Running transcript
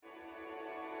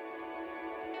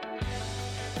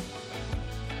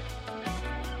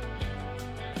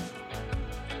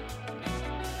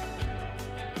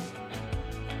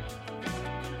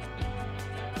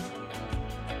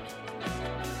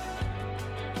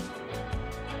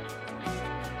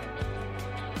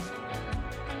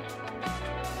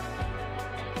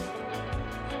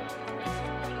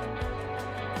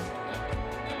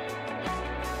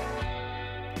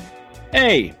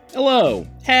Hey, hello,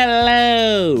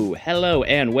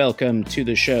 and welcome to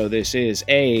the show. This is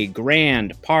A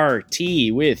Grand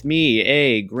Party with me,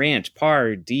 A Grant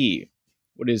Pardee.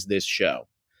 What is this show?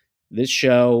 This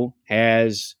show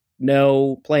has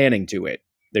no planning to it.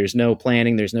 There's no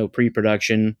planning, there's no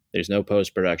pre-production, there's no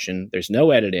post-production, there's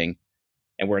no editing,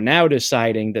 and we're now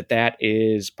deciding that that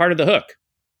is part of the hook.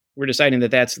 We're deciding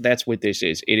that that's what this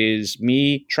is. It is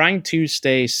me trying to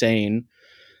stay sane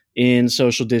in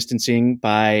social distancing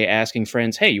by asking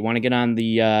friends, "Hey, you want to get on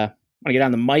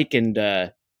the mic and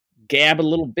gab a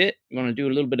little bit? You want to do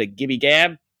a little bit of gibby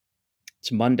gab?"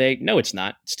 It's Monday. No, it's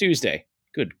not. It's Tuesday.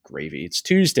 Good gravy. It's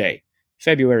Tuesday,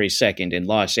 February 2nd in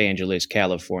Los Angeles,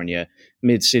 California,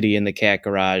 Mid-City in the Cat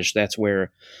Garage. That's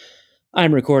where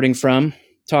I'm recording from,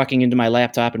 talking into my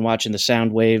laptop and watching the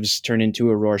sound waves turn into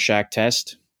a Rorschach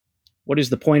test. What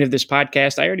is the point of this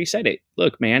podcast? I already said it.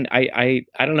 Look, man, I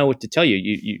don't know what to tell you.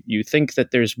 You think that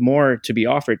there's more to be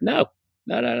offered? No.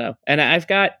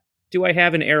 And do I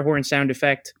have an air horn sound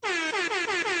effect?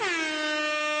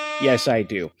 Yes, I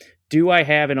do. Do I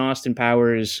have an Austin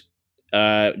Powers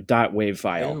dot wave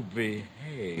file? You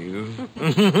behave.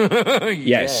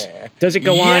 Yes. Does it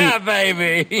go on? Yeah,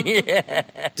 baby. Yeah.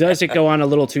 Does it go on a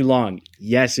little too long?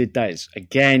 Yes, it does.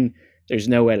 Again, there's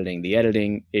no editing. The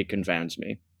editing, it confounds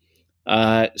me.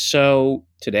 So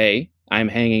today I'm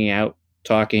hanging out,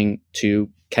 talking to,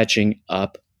 catching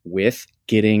up with,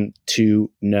 getting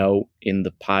to know in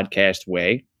the podcast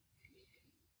way,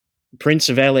 Prince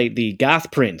of LA, the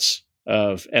goth prince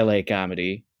of LA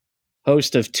comedy,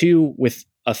 host of two with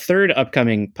a third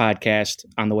upcoming podcast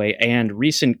on the way, and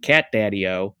recent cat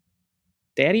daddy-o,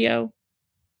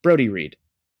 Brody Reed.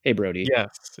 Hey, Brody. Yes,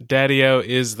 daddy-o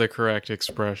is the correct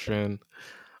expression.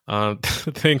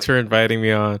 Thanks for inviting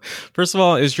me on. First of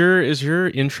all, is your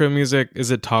intro music, is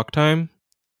it Talk Time?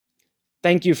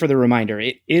 Thank you for the reminder.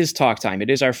 It is Talk Time. It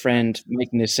is our friend Mike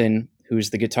Nissen,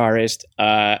 who's the guitarist.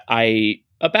 I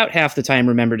about half the time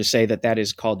remember to say that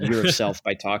is called Yourself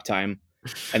by Talk Time,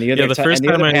 and the other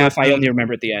half I only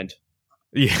remember at the end.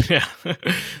 Yeah,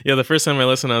 yeah. The first time I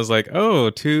listened, I was like, "Oh,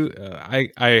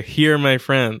 I hear my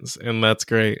friends, and that's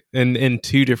great, and in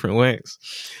two different ways."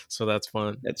 So that's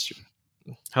fun. That's true.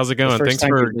 How's it going? Thanks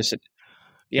for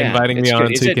inviting me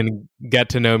on so you can get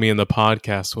to know me in the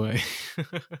podcast way.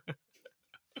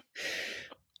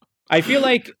 I feel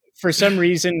like for some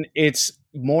reason it's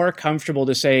more comfortable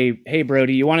to say, "Hey,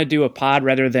 Brody, you want to do a pod?"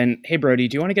 rather than, "Hey, Brody,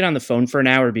 do you want to get on the phone for an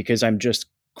hour because I'm just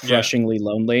crushingly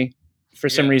lonely?" For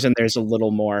some reason, there's a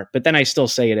little more, but then I still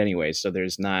say it anyway, so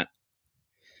there's not.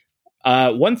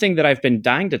 One thing that Have been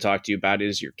dying to talk to you about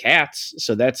is your cats.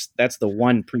 So that's the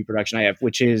one pre-production I have,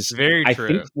 which is very true. I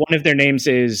think one of their names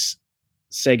is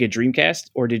Sega Dreamcast,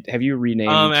 or have you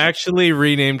renamed? Actually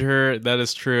renamed her. That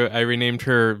is true. I renamed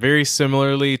her very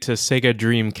similarly to Sega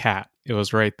Dream Cat. It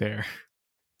was right there.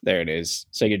 There it is,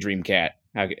 Sega Dream Cat.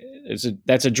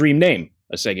 That's a dream name,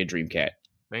 a Sega Dream Cat.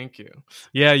 Thank you.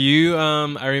 Yeah, you.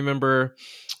 I remember.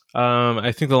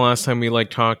 I think the last time we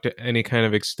talked any kind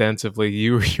of extensively,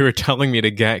 you were telling me to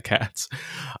get cats,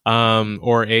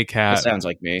 or a cat. That sounds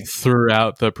like me.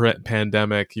 Throughout the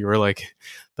pandemic, you were like,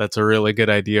 "That's a really good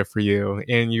idea for you,"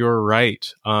 and you're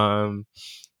right.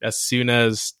 As soon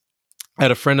as I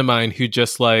had a friend of mine who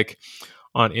just on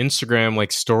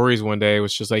Instagram stories one day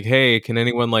was just like, "Hey, can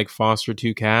anyone foster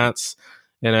two cats?"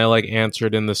 And I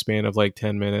answered in the span of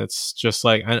 10 minutes,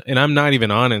 and I'm not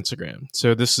even on Instagram.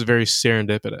 So this is very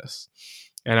serendipitous.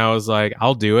 And I was like,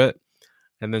 I'll do it.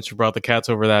 And then she brought the cats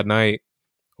over that night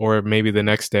or maybe the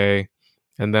next day.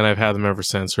 And then I've had them ever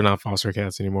since. They're not foster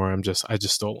cats anymore. I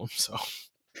just stole them. So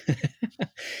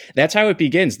that's how it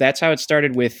begins. That's how it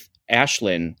started with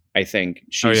Ashlyn, I think.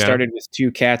 She started with two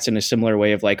cats in a similar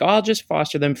way of I'll just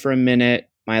foster them for a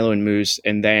minute, Milo and Moose.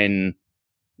 And then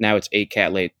now it's 8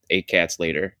 cats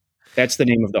later. That's the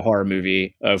name of the horror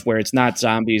movie of where it's not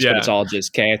zombies, but it's all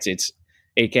just cats. It's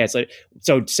 8 cats later.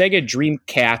 So Sega Dream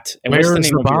Cat. And where's the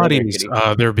name of bodies?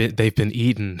 They've been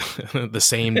eaten the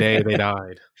same day they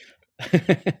died.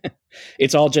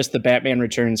 It's all just the Batman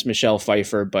Returns Michelle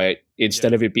Pfeiffer, but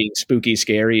instead of it being spooky,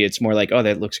 scary, it's more oh,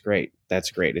 that looks great. That's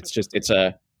great. It's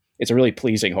a really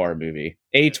pleasing horror movie.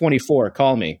 A24,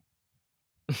 call me.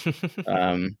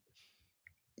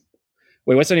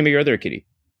 Wait, what's the name of your other kitty?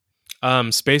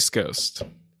 Space Ghost.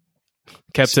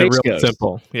 Kept it real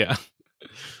simple. Yeah.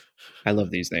 I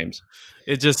love these names.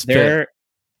 It just fit.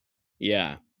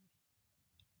 Yeah.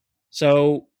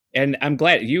 So, and I'm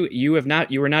glad you were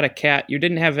not a cat. You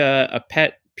didn't have a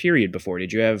pet period before.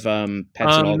 Did you have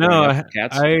pets at all? No,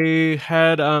 cats? I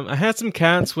had some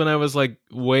cats when I was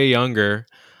way younger.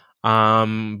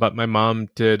 But my mom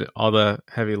did all the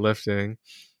heavy lifting.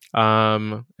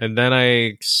 And then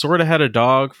I sort of had a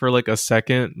dog for like a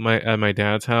second at my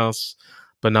dad's house,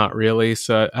 but not really.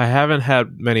 So I haven't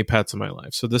had many pets in my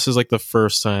life. So this is like the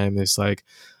first time it's like,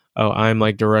 oh, I'm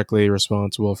like directly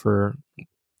responsible for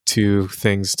two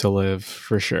things to live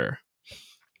for sure.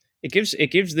 It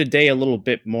gives the day a little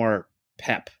bit more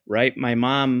pep, right? My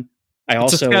mom, I It's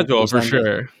also a schedule was for on the-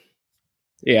 sure.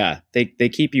 yeah, they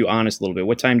keep you honest a little bit.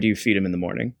 What time do you feed them in the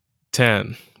morning?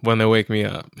 10 when they wake me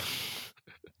up.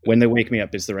 When they wake me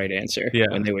up is the right answer. Yeah.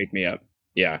 When they wake me up.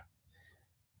 Yeah.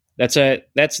 That's a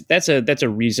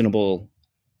reasonable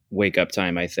wake up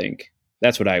time, I think.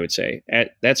 That's what I would say.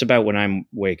 That's about when I'm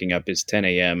waking up is 10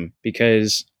 a.m.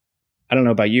 because I don't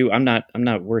know about you. I'm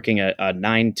not working a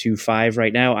 9 to 5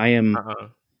 right now. I am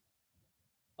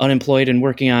unemployed and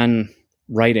working on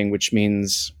writing, which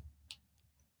means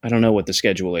I don't know what the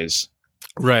schedule is.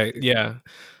 Right. Yeah.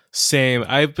 Same.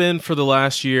 I've been for the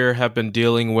last year have been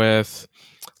dealing with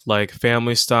like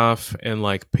family stuff and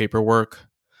like paperwork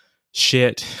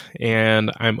shit,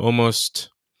 and I'm almost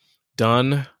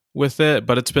done with it,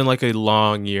 but it's been like a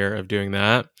long year of doing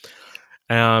that.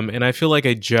 And I feel like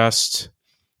I just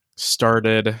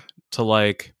started to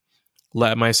like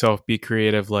let myself be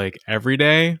creative like every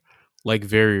day, like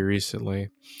very recently.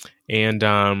 And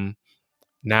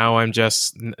now I'm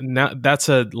just now that's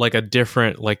a like a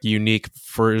different like unique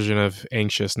version of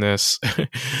anxiousness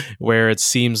where it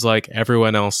seems like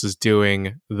everyone else is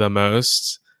doing the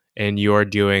most and you're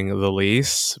doing the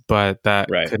least, but that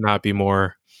Right. could not be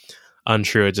more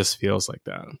untrue. It just feels like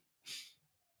that.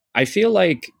 I feel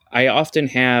like I often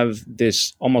have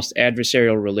this almost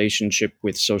adversarial relationship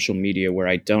with social media where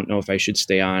I don't know if I should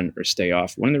stay on or stay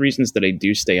off. One of the reasons that I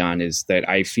do stay on is that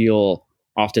I feel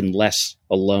often less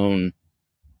alone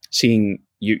seeing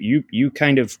you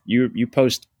kind of you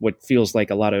post what feels like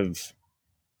a lot of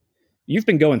you've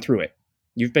been going through it.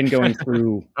 You've been going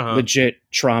through legit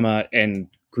trauma and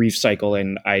grief cycle,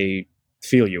 and I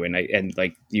feel you, and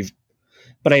like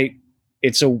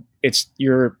it's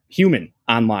you're human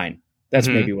online. That's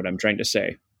maybe what I'm trying to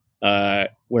say.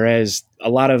 Whereas a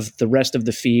lot of the rest of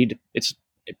the feed,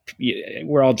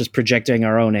 we're all just projecting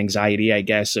our own anxiety, I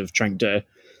guess, of trying to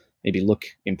maybe look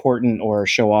important or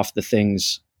show off the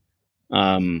things.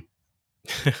 How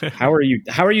are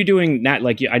you doing? Not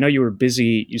like I know you were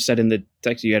busy. You said in the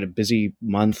text you had a busy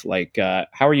month. Like,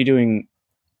 how are you doing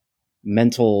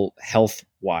mental health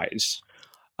wise?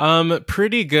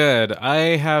 Pretty good.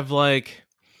 I have like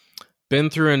been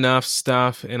through enough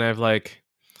stuff, and I like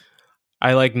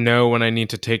know when I need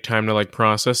to take time to like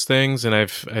process things, and I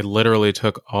literally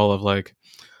took all of like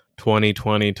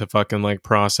 2020 to fucking like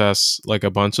process like a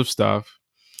bunch of stuff.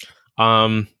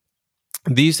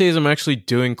 These days I'm actually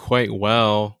doing quite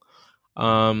well.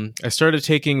 I started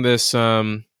taking this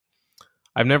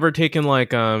I've never taken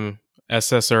like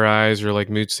SSRIs or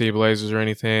like mood stabilizers or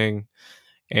anything,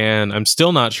 and I'm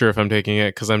still not sure if I'm taking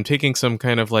it because I'm taking some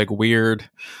kind of like weird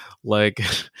like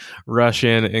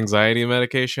Russian anxiety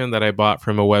medication that I bought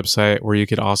from a website where you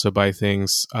could also buy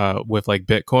things with like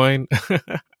Bitcoin.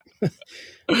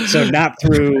 So not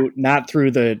through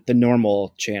the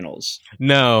normal channels.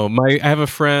 No, I have a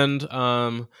friend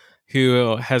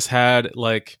who has had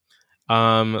like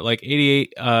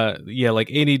 88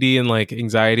 like ADD and like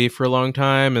anxiety for a long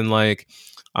time, and like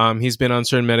he's been on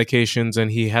certain medications and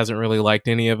he hasn't really liked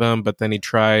any of them, but then he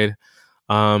tried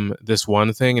this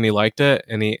one thing and he liked it,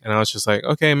 and I was just like,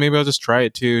 okay, maybe I'll just try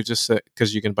it too, just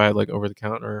because you can buy it like over the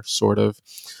counter sort of.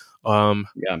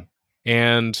 Yeah.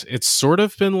 And it's sort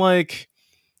of been like,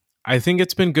 I think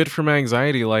it's been good for my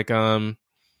anxiety. Like, I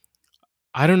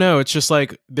don't know. It's just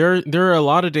like there are a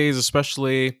lot of days,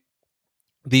 especially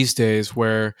these days,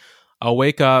 where I'll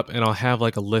wake up and I'll have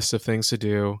like a list of things to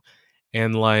do,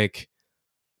 and like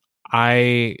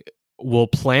I will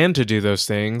plan to do those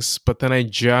things, but then I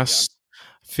just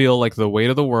feel like the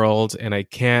weight of the world, and I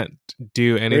can't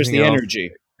do anything. Where's the else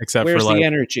energy? except Where's for like the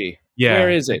energy? Yeah.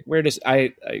 Where is it? Where does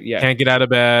yeah. Can't get out of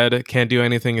bed, can't do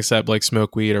anything except like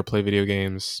smoke weed or play video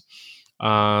games.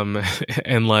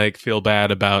 And like feel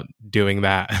bad about doing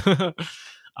that.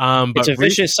 But It's a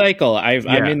vicious cycle.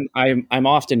 I'm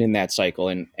often in that cycle,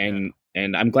 and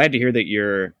I'm glad to hear that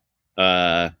you're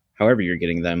however you're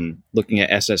getting them, looking at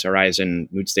SSRIs and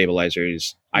mood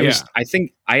stabilizers. I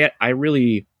think I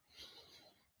really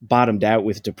bottomed out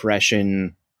with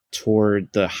depression toward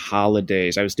the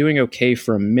holidays. I was doing okay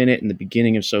for a minute in the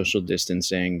beginning of social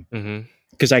distancing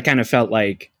because I kind of felt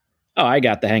like, oh, I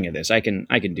got the hang of this. I can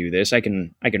do this. I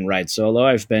can ride solo.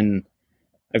 I've been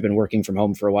working from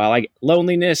home for a while.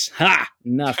 Loneliness,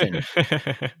 nothing.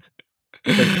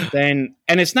 But then,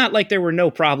 and it's not like there were no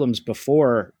problems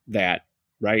before that,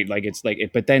 right? Like it's like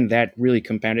it, but then that really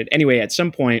compounded. Anyway, at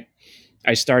some point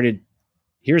I started,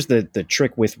 here's the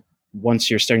trick with once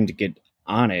you're starting to get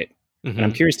on it. And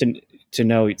I'm curious to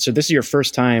know, so this is your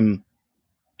first time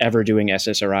ever doing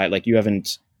SSRI? Like you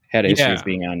haven't had a history of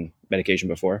being on medication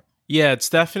before? Yeah, it's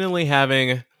definitely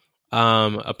having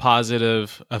a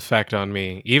positive effect on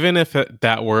me. Even if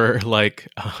that were like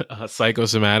a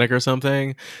psychosomatic or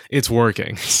something, it's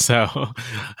working. So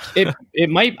it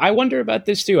might. I wonder about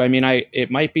this too. I mean, it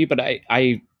might be, but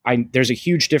I there's a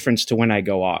huge difference to when I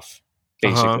go off.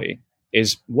 Basically,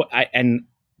 is what I and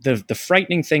the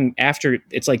frightening thing after,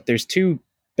 it's like there's two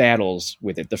battles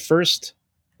with it. The first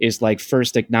is like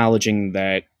first acknowledging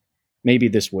that maybe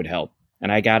this would help.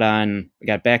 And I got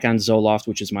back on Zoloft,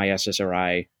 which is my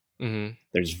SSRI.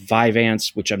 There's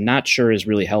Vyvanse, which I'm not sure is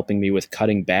really helping me with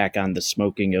cutting back on the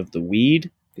smoking of the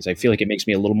weed, because I feel like it makes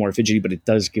me a little more fidgety, but it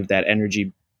does give that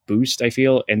energy boost, I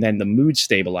feel. And then the mood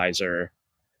stabilizer,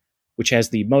 which has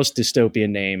the most dystopian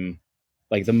name,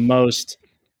 like the most,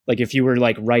 like if you were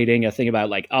like writing a thing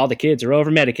about like all the kids are over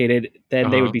medicated,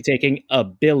 then they would be taking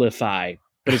Abilify.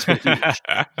 But it's been huge.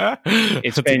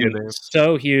 It's been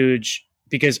so huge,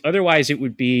 because otherwise it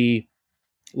would be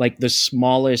like the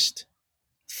smallest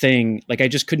thing. Like I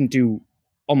just couldn't do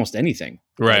almost anything.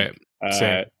 Right.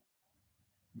 Like,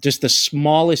 just the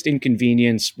smallest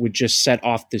inconvenience would just set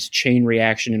off this chain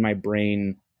reaction in my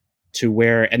brain to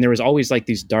where, and there was always like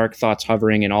these dark thoughts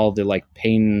hovering and all of the like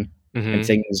pain and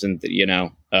things, and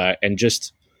and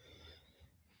just,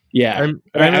 yeah.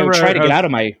 I would try to get out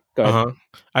of my, go ahead.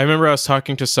 I remember I was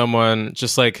talking to someone,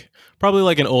 just like probably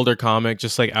like an older comic,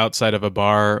 just like outside of a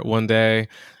bar one day,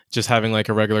 just having like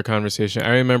a regular conversation.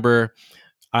 I remember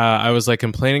I was like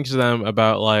complaining to them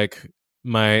about like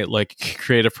my like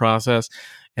creative process,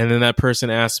 and then that person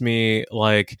asked me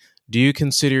like, do you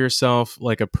consider yourself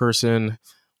like a person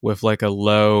with like a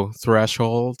low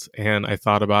threshold? And I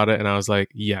thought about it and I was like,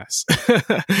 yes.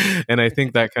 And I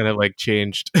think that kind of like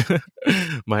changed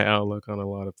my outlook on a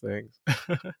lot of things.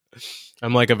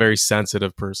 I'm like a very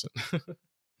sensitive person.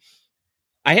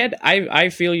 I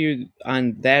feel you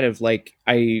on that, of like,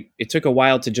 it took a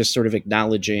while to just sort of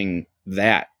acknowledging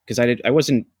that, because I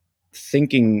wasn't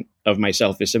thinking of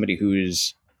myself as somebody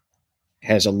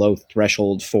has a low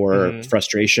threshold for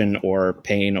frustration or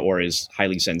pain or is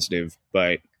highly sensitive,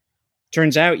 but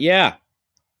turns out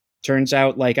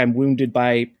like I'm wounded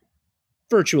by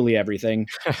virtually everything,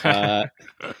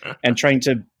 and trying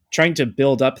to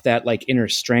build up that like inner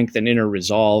strength and inner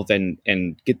resolve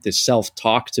and get this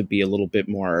self-talk to be a little bit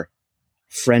more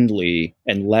friendly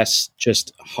and less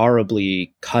just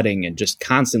horribly cutting and just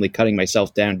constantly cutting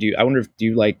myself down. I wonder if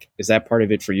is that part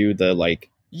of it for you, the like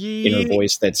inner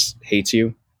voice that hates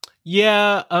you?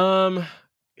 Yeah,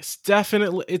 it's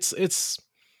definitely, it's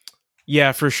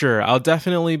yeah, for sure. I'll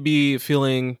definitely be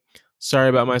feeling sorry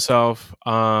about myself.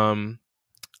 And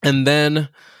then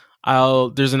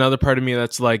there's another part of me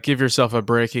that's like, give yourself a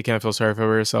break. You can't feel sorry for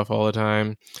yourself all the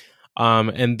time.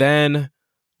 And then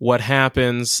what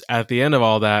happens at the end of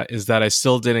all that is that I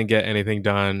still didn't get anything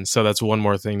done. So that's one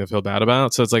more thing to feel bad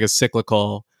about. So it's like a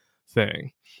cyclical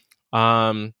thing.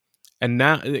 And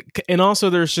also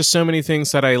there's just so many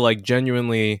things that I like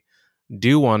genuinely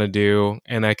do want to do.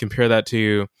 And I compare that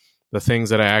to the things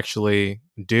that I actually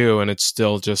do, and it's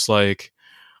still just like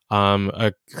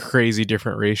a crazy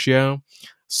different ratio.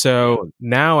 So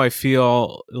now I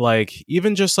feel like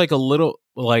even just like a little,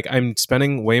 like I'm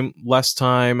spending way less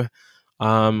time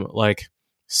like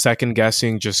second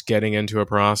guessing just getting into a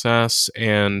process,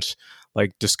 and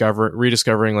like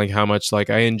rediscovering like how much like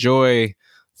I enjoy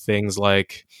things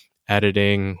like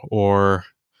editing or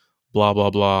blah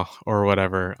blah blah or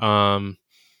whatever.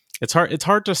 It's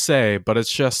hard to say, but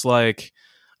it's just like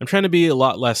I'm trying to be a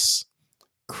lot less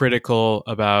critical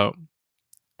about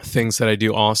things that I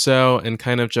do also, and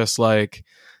kind of just like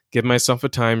give myself a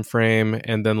time frame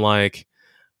and then like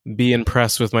be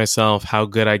impressed with myself how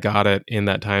good I got it in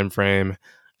that time frame.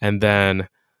 And then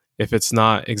if it's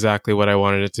not exactly what I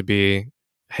wanted it to be,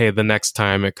 hey, the next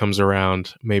time it comes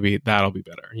around, maybe that'll be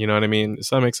better. You know what I mean? Does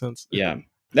that make sense? Yeah.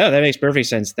 No, that makes perfect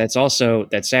sense. That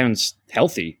sounds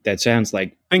healthy. That sounds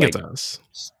like, I think it does.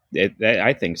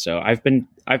 I think so. I've been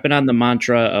on the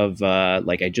mantra of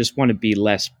like, I just want to be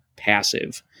less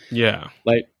passive. Yeah.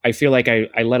 Like I feel like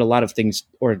I let a lot of things,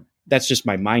 or that's just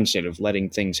my mindset of letting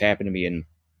things happen to me. And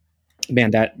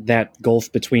man, that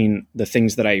gulf between the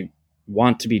things that I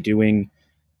want to be doing,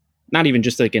 not even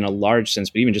just like in a large sense,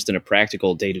 but even just in a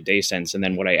practical day-to-day sense, and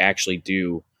then what I actually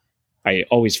do, I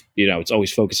always, it's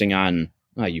always focusing on,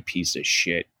 oh, you piece of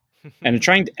shit. And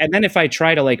and then if I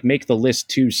try to like make the list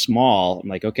too small, I'm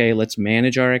like, okay, let's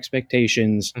manage our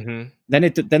expectations. Mm-hmm.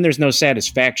 Then there's no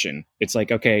satisfaction. It's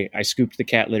like, okay, I scooped the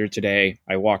cat litter today.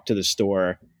 I walked to the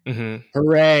store. Mm-hmm.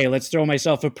 Hooray! Let's throw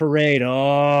myself a parade.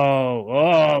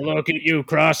 Oh, look at you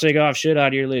crossing off shit out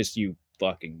of your list, you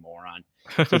fucking moron.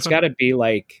 So it's got to be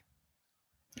like,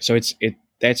 so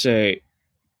that's a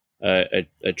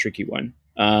tricky one.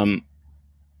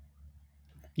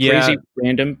 Crazy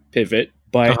random pivot,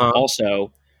 but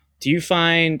also, do you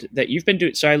find that you've been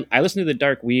doing? So I listen to the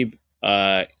Dark Weeb.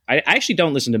 I actually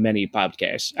don't listen to many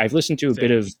podcasts. I've listened to a bit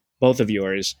of both of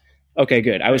yours. Okay,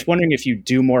 good. I was wondering if you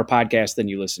do more podcasts than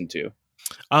you listen to.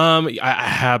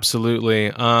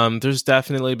 Absolutely. There's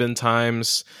definitely been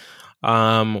times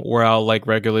where I'll like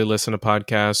regularly listen to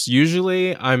podcasts.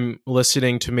 Usually I'm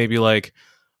listening to maybe like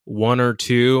one or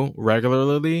two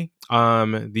regularly.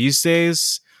 These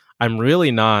days I'm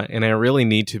really not, and I really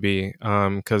need to be,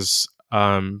 because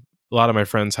a lot of my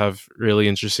friends have really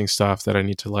interesting stuff that I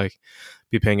need to like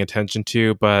be paying attention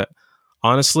to. But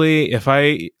honestly, if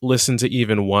I listen to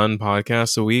even one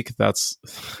podcast a week, that's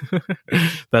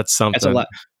that's something. That's a lot.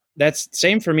 That's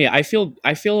same for me. I feel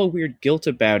a weird guilt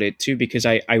about it too, because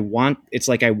I want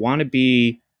to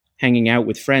be hanging out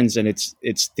with friends, and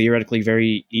it's theoretically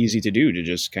very easy to do, to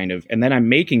just kind of, and then I'm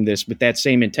making this with that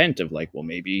same intent of like, well,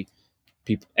 maybe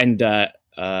people, and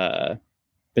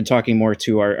been talking more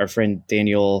to our friend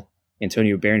Daniel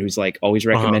Antonio Barron, who's like always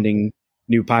recommending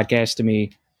new podcasts to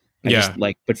me. Just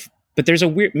like, but there's a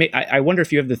weird, I wonder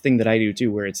if you have the thing that I do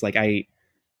too, where it's like I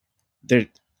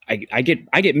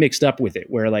get mixed up with it,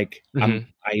 where like,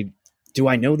 do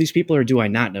I know these people or do I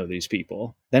not know these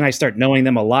people? Then I start knowing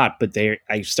them a lot, but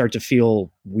I start to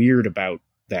feel weird about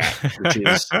that, which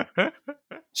is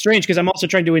strange, because I'm also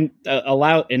trying to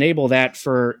enable that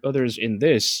for others in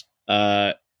this.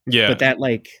 But that,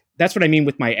 like, that's what I mean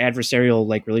with my adversarial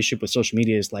like relationship with social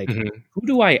media, is like, who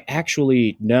do I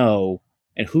actually know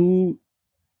and who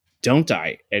don't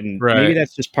I? And maybe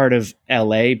that's just part of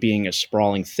LA being a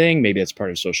sprawling thing. Maybe that's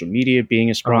part of social media being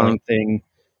a sprawling thing.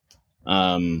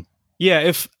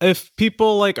 If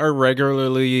people like are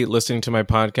regularly listening to my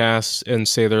podcast and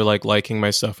say they're like liking my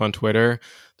stuff on Twitter,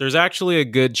 there's actually a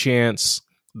good chance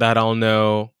that I'll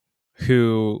know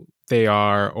who they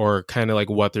are or kind of like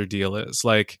what their deal is.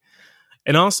 Like,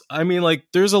 and also, I mean, like,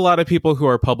 there's a lot of people who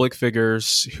are public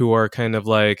figures who are kind of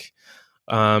like,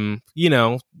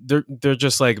 they're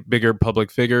just like bigger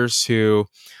public figures who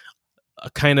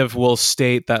kind of will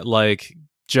state that like,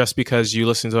 just because you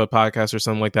listen to a podcast or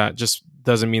something like that just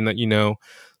doesn't mean that you know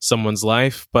someone's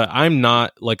life. But I'm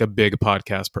not like a big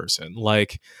podcast person.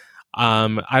 Like,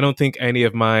 I don't think any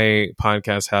of my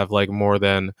podcasts have like more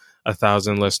than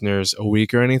 1,000 listeners a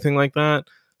week or anything like that.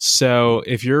 So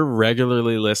if you're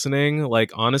regularly listening,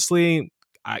 like, honestly,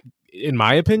 in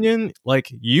my opinion, like,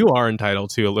 you are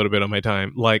entitled to a little bit of my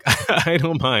time. Like, I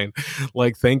don't mind.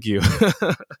 Like, thank you.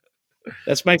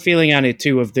 That's my feeling on it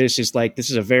too. Of this is like, this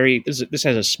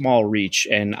has a small reach,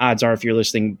 and odds are, if you're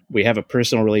listening, we have a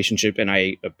personal relationship, and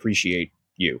I appreciate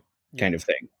you, kind of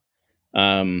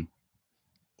thing.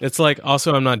 It's like,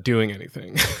 also, I'm not doing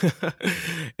anything.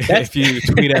 If you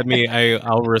tweet at me,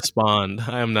 I'll respond.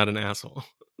 I am not an asshole.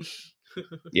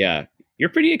 Yeah, you're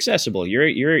pretty accessible.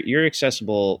 You're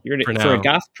accessible. You're for a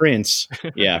goth prince.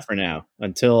 Yeah, for now,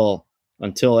 until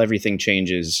everything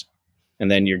changes. And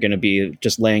then you're going to be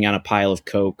just laying on a pile of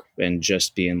coke and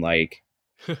just being like,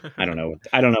 I don't know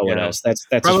what else. That's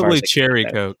probably cherry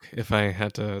coke if I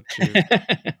had to choose.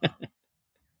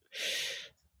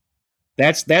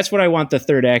 That's what I want the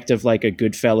third act of like a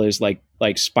Goodfellas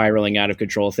like spiraling out of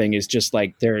control thing, is just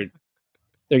like they're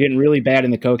getting really bad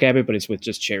in the coke habit, but it's with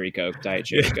just cherry coke, diet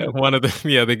cherry coke. One of them,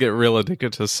 they get real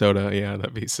addicted to soda. Yeah,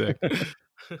 that'd be sick.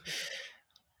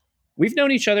 We've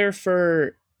known each other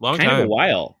for long kind time. of a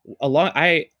while.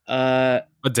 A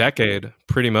decade,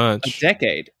 pretty much. A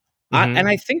decade. And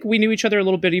I think we knew each other a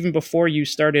little bit even before you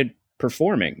started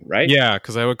performing, right? Yeah,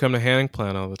 because I would come to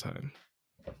Hanningplan all the time.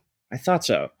 I thought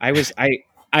so. I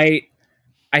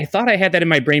thought I had that in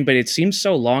my brain, but it seems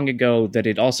so long ago that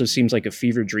it also seems like a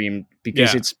fever dream,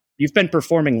 because you've been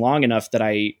performing long enough that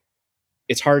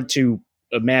it's hard to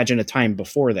imagine a time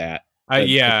before that.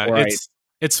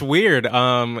 It's weird.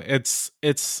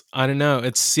 It's I don't know.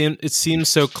 It seems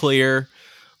so clear,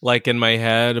 like, in my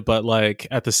head, but like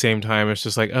at the same time, it's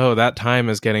just like, oh, that time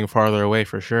is getting farther away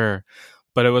for sure.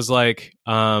 But it was like,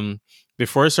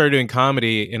 before I started doing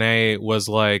comedy, and I was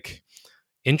like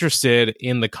interested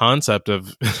in the concept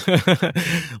of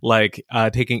like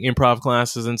taking improv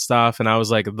classes and stuff, and I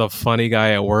was like the funny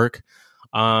guy at work.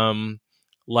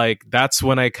 like that's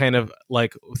when I kind of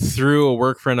like through a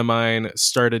work friend of mine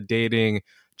started dating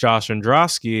Josh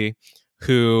Androsky,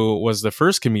 who was the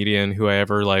first comedian who I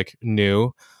ever like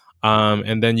knew.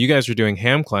 And then you guys were doing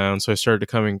Ham Clown, so I started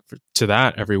coming to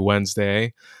that every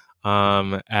Wednesday.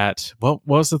 At what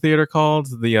was the theater called?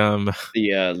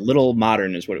 The Little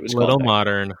Modern is what it was Little called.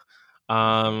 Modern.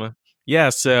 Yeah.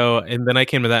 So, and then I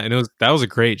came to that, and that was a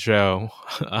great show.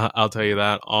 I'll tell you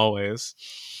that always.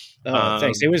 Oh,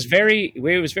 thanks. It was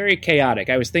very chaotic.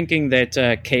 I was thinking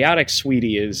that Chaotic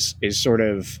Sweetie is sort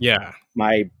of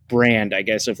my brand, I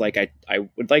guess, of like I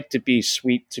would like to be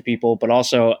sweet to people, but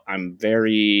also I'm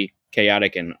very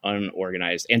chaotic and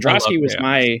unorganized. Androsky was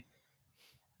I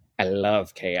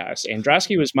love chaos.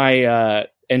 Androsky was my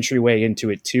entryway into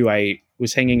it too. I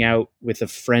was hanging out with a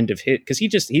friend of his because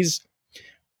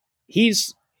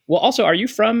he's well. Also, where are you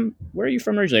from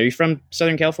originally? Are you from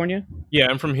Southern California? Yeah,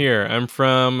 I'm from here. I'm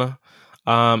from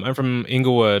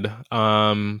Inglewood,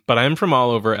 but I'm from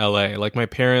all over LA. Like my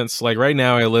parents, like right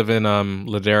now I live in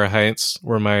Ladera Heights,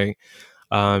 where my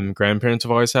grandparents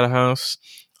have always had a house,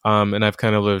 and I've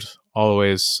kind of lived all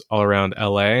around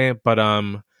LA. But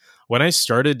when I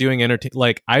started doing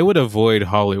like I would avoid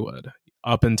Hollywood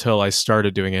up until I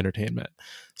started doing entertainment.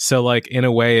 So like in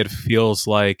a way, it feels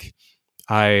like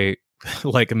I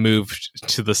like moved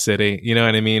to the city, you know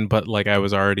what I mean? But like I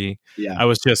was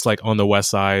just like on the west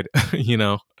side, you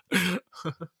know.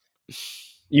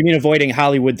 You mean avoiding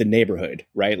Hollywood, the neighborhood,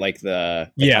 right? Like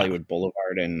the Hollywood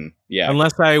Boulevard and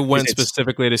Unless I went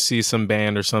specifically to see some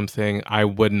band or something, I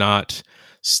would not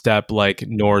step like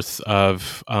north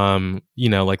of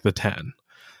like the 10.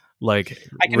 Like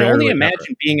I can only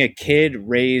imagine being a kid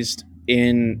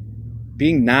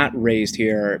being not raised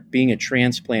here, being a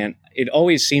transplant. It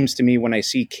always seems to me when I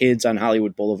see kids on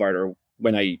Hollywood Boulevard, or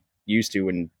when I used to,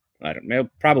 and I don't know,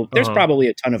 there's probably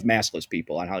a ton of maskless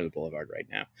people on Hollywood Boulevard right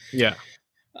now. Yeah.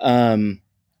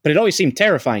 But it always seemed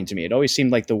terrifying to me. It always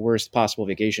seemed like the worst possible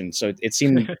vacation. So it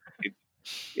seemed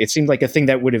it seemed like a thing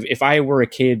that would have, if I were a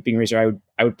kid being raised here,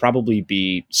 I would probably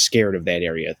be scared of that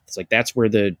area. It's like that's where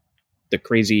the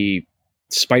crazy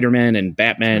Spider-Man and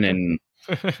Batman and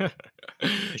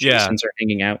Jasons are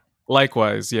hanging out.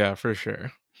 Likewise, yeah, for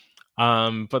sure.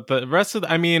 But the rest of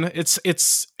I mean,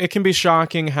 it can be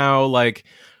shocking how like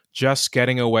just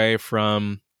getting away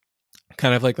from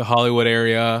kind of like the Hollywood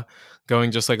area,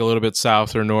 going just like a little bit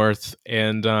south or north,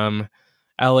 and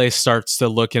LA starts to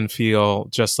look and feel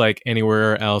just like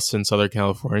anywhere else in Southern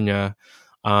California.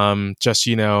 Just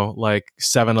like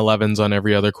 7-Elevens on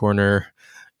every other corner,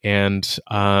 and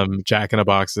Jack in the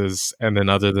Boxes, and then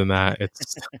other than that,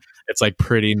 it's like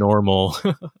pretty normal.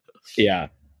 Yeah.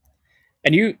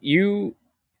 And the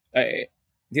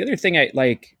other thing I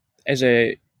like as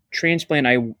a transplant,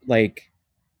 do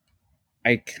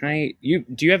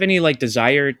you have any like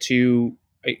desire to,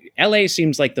 LA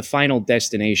seems like the final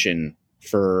destination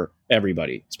for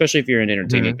everybody, especially if you're in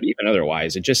entertainment, but even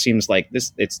otherwise, it just seems like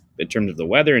it's in terms of the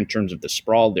weather, in terms of the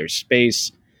sprawl, there's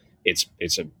space. It's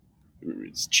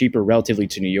cheaper relatively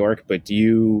to New York, but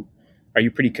are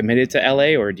you pretty committed to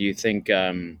LA, or do you think,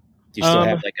 do you still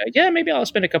have like maybe I'll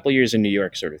spend a couple years in New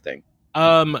York sort of thing?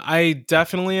 I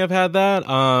definitely have had that.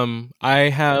 I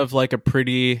have like a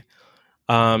pretty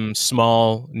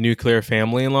small nuclear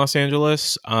family in Los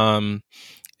Angeles.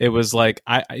 It was like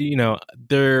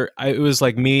it was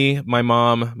like me, my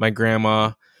mom, my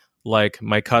grandma, like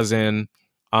my cousin,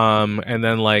 and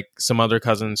then like some other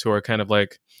cousins who are kind of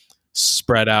like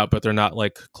spread out, but they're not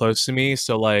like close to me.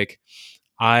 So like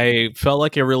I felt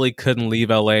like I really couldn't leave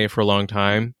LA for a long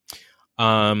time,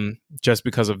 just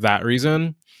because of that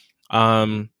reason.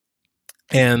 And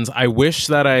I wish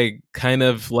that I kind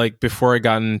of like before I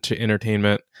got into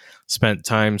entertainment spent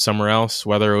time somewhere else,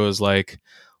 whether it was like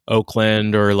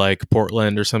Oakland or like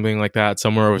Portland or something like that,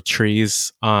 somewhere with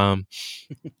trees, somewhere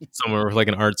with like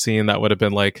an art scene. That would have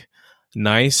been like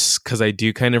nice, because I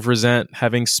do kind of resent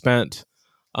having spent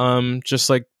just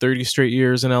like 30 straight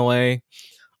years in LA.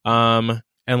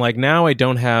 And like now I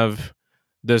don't have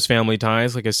those family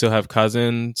ties. Like I still have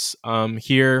cousins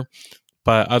here,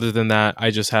 but other than that,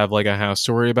 I just have like a house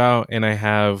to worry about, and I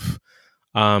have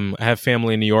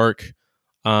family in New York.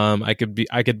 I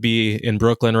could be in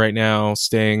Brooklyn right now,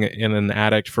 staying in an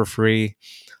attic for free,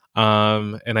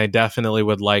 and I definitely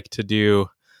would like to do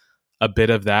a bit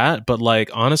of that. But like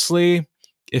honestly,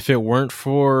 if it weren't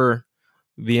for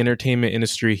the entertainment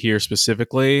industry here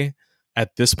specifically,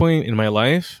 at this point in my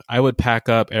life, I would pack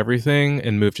up everything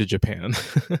and move to Japan.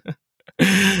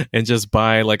 And just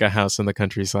buy like a house in the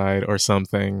countryside or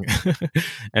something,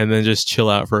 and then just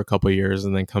chill out for a couple of years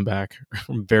and then come back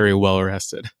very well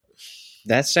rested.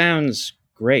 That sounds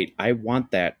great. I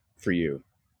want that for you.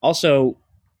 Also,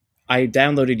 I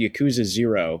downloaded Yakuza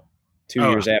 0 2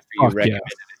 years after you fuck recommended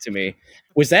it to me.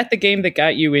 Was that the game that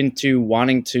got you into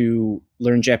wanting to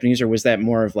learn Japanese, or was that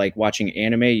more of like watching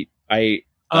anime?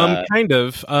 Kind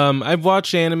of. I've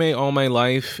watched anime all my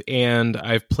life, and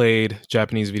I've played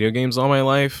Japanese video games all my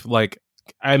life. Like,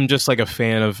 I'm just like a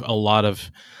fan of a lot of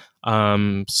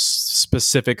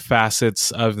specific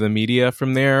facets of the media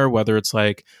from there. Whether it's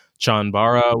like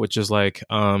Chanbara, which is like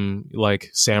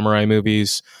samurai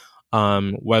movies,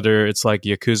 whether it's like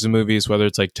Yakuza movies, whether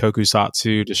it's like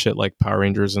Tokusatsu to shit like Power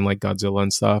Rangers and like Godzilla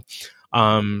and stuff.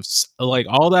 Like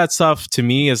all that stuff to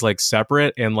me is like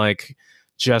separate and like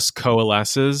just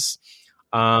coalesces.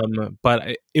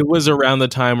 But it was around the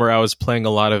time where I was playing a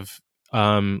lot of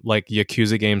like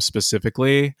Yakuza games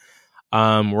specifically,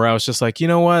 where I was just like, you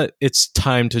know what? It's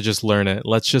time to just learn it.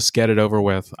 Let's just get it over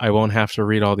with. I won't have to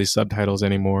read all these subtitles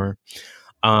anymore.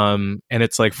 And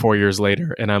it's like 4 years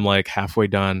later, and I'm like halfway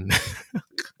done,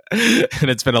 and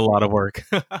it's been a lot of work.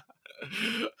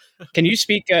 Can you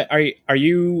speak? Are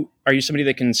you somebody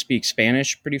that can speak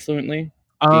Spanish pretty fluently?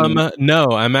 No,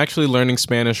 I'm actually learning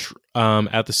Spanish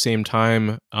at the same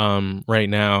time right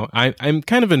now. I'm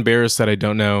kind of embarrassed that I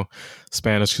don't know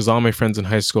Spanish because all my friends in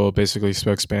high school basically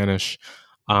spoke Spanish.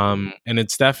 And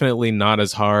it's definitely not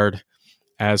as hard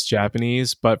as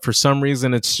Japanese, but for some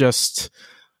reason it's just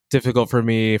difficult for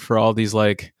me for all these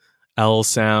like L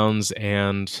sounds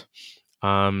and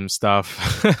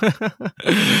stuff.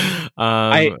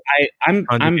 I'm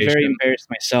very embarrassed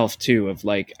myself too of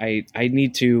like I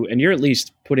need to, and you're at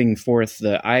least putting forth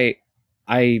I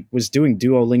was doing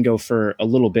Duolingo for a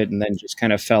little bit and then just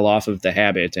kind of fell off of the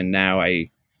habit, and now I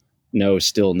know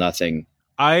still nothing.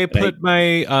 I put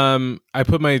my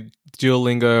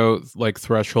Duolingo like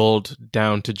threshold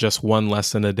down to just one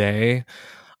lesson a day.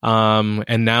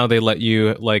 And now they let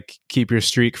you like keep your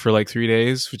streak for like 3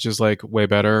 days, which is like way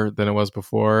better than it was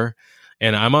before.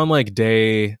 And I'm on like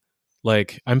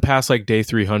I'm past like day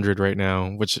 300 right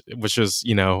now, which is,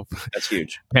 you know, that's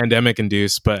huge, pandemic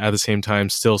induced, but at the same time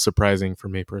still surprising for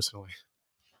me personally.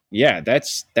 Yeah,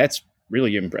 that's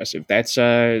really impressive. That's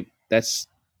I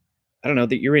don't know,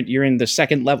 that you're in the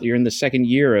second level, you're in the second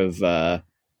year of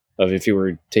if you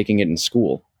were taking it in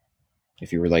school.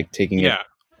 If you were like taking it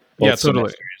totally.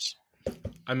 semesters.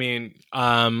 I mean,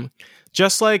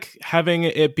 just like having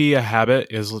it be a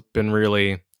habit has been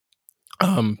really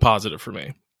positive for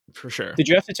me, for sure. Did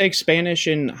you have to take Spanish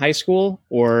in high school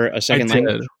or a second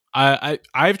language?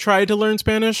 I've tried to learn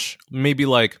Spanish maybe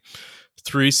like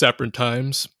 3 separate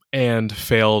times and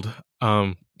failed,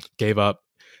 gave up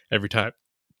every time.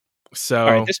 So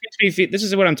all right, this makes me feel, this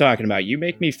is what I'm talking about. You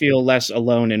make me feel less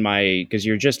alone in my, because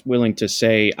you're just willing to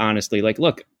say honestly, like,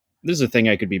 look, this is a thing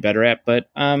I could be better at, but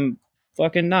I'm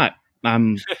fucking not.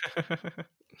 I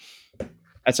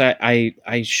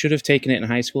should have taken it in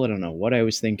high school. I don't know what I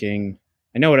was thinking.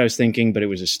 I know what I was thinking, but it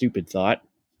was a stupid thought.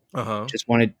 Just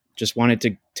wanted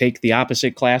to take the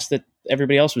opposite class that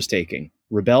everybody else was taking.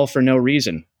 Rebel for no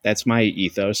reason. That's my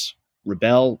ethos.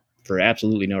 Rebel for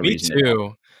absolutely no reason. Me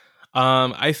too.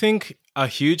 I think a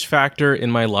huge factor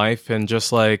in my life and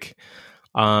just like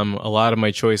a lot of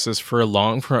my choices for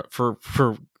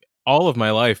all of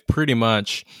my life, pretty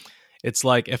much, it's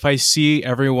like if I see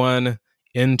everyone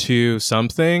into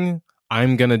something,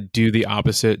 I'm gonna do the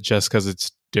opposite just because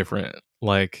it's different.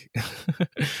 Like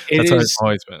that's how it's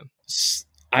always been.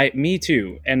 Me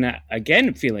too. And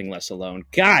again, feeling less alone.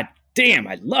 God damn,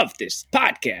 I love this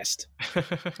podcast.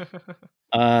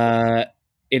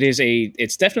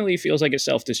 It's definitely feels like a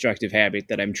self-destructive habit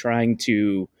that I'm trying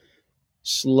to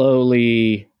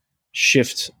slowly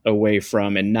shift away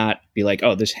from and not be like,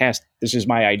 oh, this is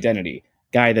my identity.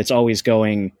 Guy that's always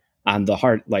going on the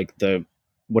heart, like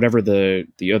whatever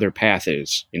the other path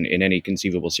is in any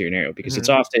conceivable scenario, because it's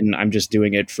often I'm just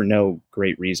doing it for no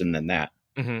great reason than that.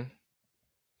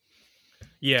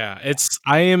 Yeah,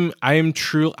 I am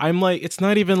true. I'm like, it's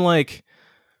not even like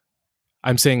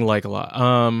I'm saying like a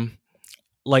lot.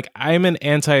 Like I'm an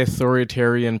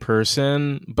anti-authoritarian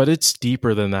person, but it's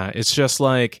deeper than that. It's just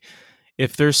like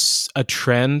if there's a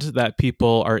trend that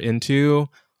people are into,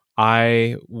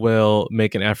 I will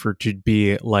make an effort to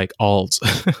be like alt.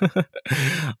 I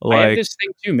have this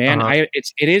thing too, man.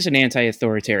 It is an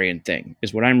anti-authoritarian thing,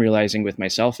 is what I'm realizing with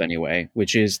myself anyway,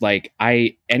 which is like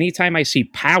anytime I see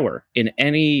power in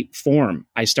any form,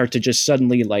 I start to just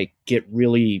suddenly like get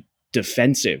really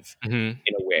defensive in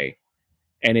a way.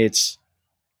 And it's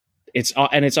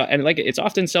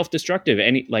often self-destructive.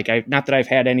 Not that I've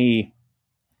had any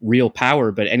real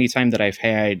power, but anytime that I've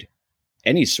had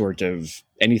any sort of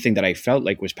anything that I felt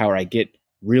like was power, I get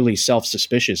really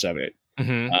self-suspicious of it.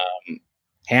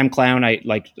 Ham Clown, I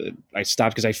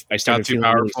stopped because I Got started too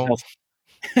feeling really powerful.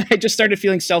 I just started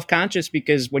feeling self-conscious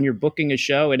because when you're booking a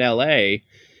show in LA,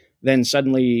 then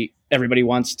suddenly everybody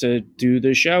wants to do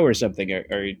the show or something, or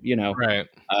Right.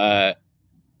 uh,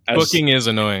 I was, Booking is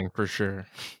annoying for sure.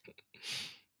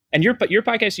 and your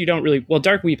podcast, you don't really, well,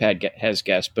 Dark Weep has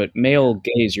guests, but Male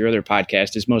Gaze, your other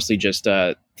podcast, is mostly just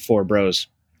four bros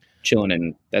chilling,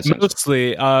 and that sounds fun.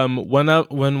 Mostly,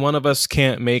 when one of us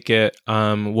can't make it,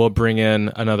 we'll bring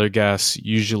in another guest.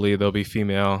 Usually, they'll be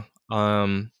female,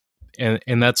 and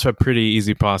that's a pretty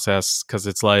easy process because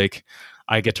it's like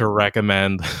I get to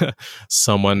recommend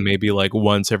someone maybe like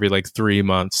once every like 3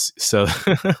 months, so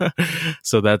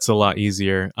so that's a lot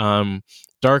easier.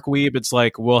 Dark Weeb, it's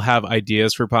like we'll have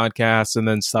ideas for podcasts, and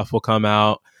then stuff will come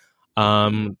out.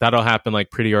 That'll happen like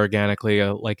pretty organically.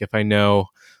 Like if I know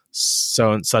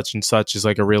so and such is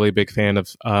like a really big fan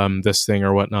of this thing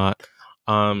or whatnot,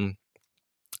 and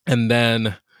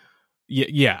then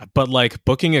yeah, but like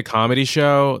booking a comedy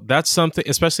show, that's something,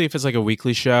 especially if it's like a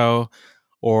weekly show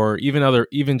or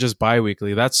even just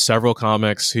bi-weekly, that's several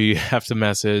comics who you have to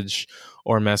message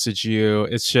or message you.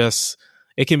 It's just,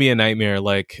 it can be a nightmare.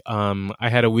 Like I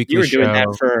had a weekly You were doing that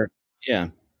show, for, yeah.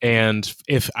 and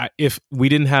if we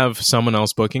didn't have someone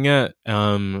else booking it,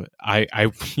 I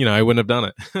wouldn't have done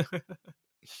it.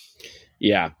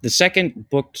 Yeah, the second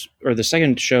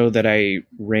show that I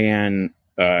ran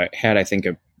had, I think,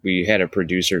 we had a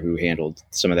producer who handled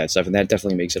some of that stuff, and that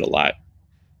definitely makes it a lot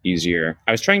easier.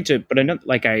 I was trying to, but I know,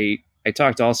 like I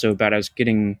talked also about I was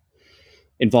getting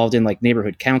involved in like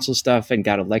neighborhood council stuff and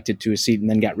got elected to a seat, and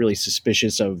then got really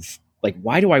suspicious of like,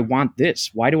 why do I want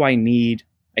this? Why do I need?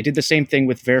 I did the same thing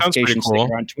with verification cool.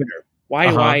 sticker on Twitter.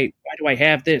 Why do I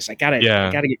have this? I gotta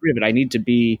get rid of it. I need to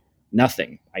be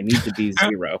nothing. I need to be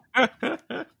zero.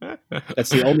 That's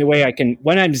the only way I can.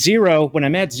 When I'm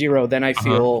at zero, then I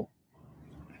feel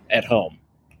at home.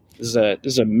 This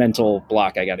is a mental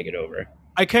block I got to get over.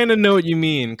 I kind of know what you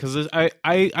mean, because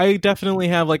I definitely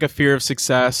have like a fear of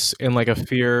success and like a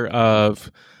fear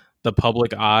of the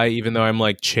public eye, even though I'm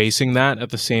like chasing that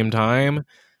at the same time.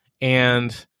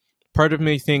 And part of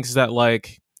me thinks that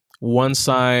like once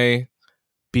I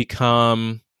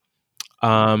become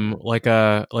like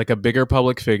a bigger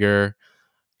public figure,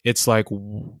 it's like,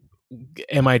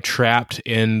 am I trapped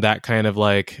in that kind of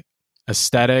like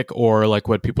aesthetic or like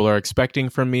what people are expecting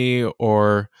from me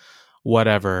or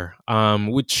whatever,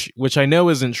 which I know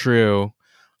isn't true.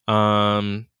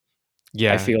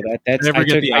 Yeah, I feel that. never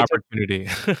get the opportunity.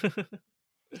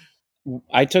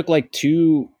 I took like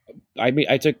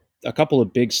I took a couple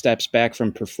of big steps back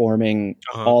from performing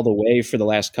all the way for the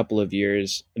last couple of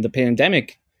years. The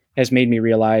pandemic has made me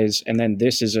realize, and then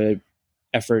this is a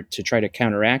effort to try to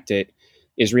counteract it,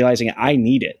 is realizing I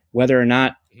need it, whether or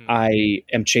not I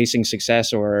am chasing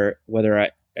success or whether I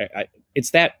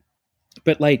it's that.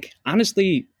 But like,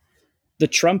 honestly, the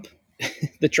Trump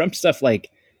stuff, like,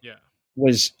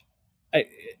 was,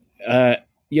 I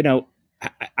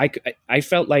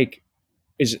felt like,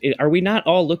 are we not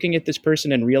all looking at this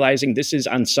person and realizing this is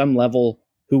on some level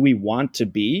who we want to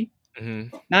be?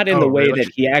 Mm-hmm. Not in the way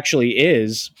that he actually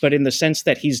is, but in the sense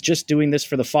that he's just doing this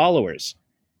for the followers.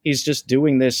 He's just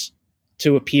doing this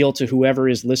to appeal to whoever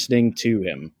is listening to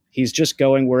him. He's just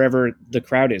going wherever the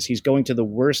crowd is. He's going to the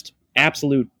worst,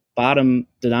 absolute bottom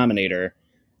denominator,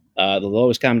 the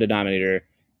lowest common denominator,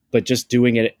 but just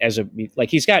doing it as like,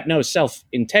 he's got no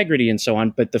self-integrity and so on,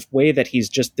 but the way that he's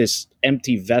just this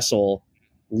empty vessel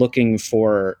looking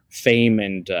for fame.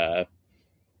 And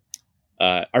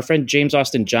our friend James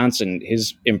Austin Johnson,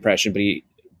 his impression, but he,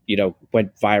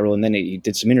 went viral, and then he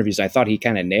did some interviews. I thought he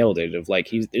kind of nailed it, of like,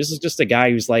 this is just a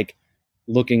guy who's like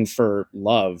looking for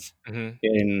love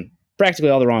in practically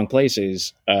all the wrong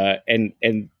places. And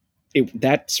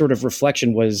that sort of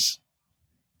reflection was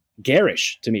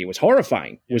garish to me. It was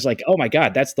horrifying. It was like, oh my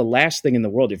God, that's the last thing in the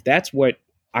world. If that's what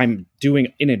I'm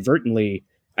doing inadvertently,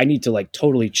 I need to like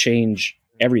totally change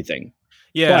everything.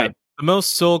 Yeah. But the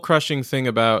most soul crushing thing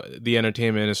about the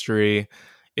entertainment industry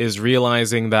is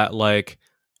realizing that like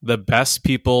the best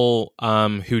people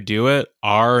who do it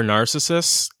are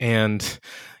narcissists. And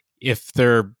if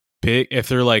they're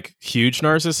like huge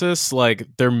narcissists, like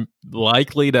they're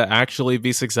likely to actually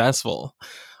be successful.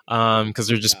 Because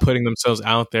they're just putting themselves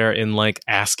out there and like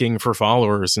asking for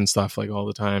followers and stuff like all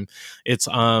the time. It's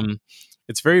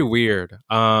very weird.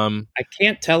 I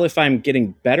can't tell if I'm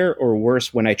getting better or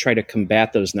worse when I try to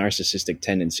combat those narcissistic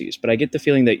tendencies, but I get the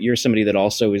feeling that you're somebody that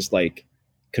also is like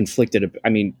conflicted. I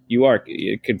mean, you are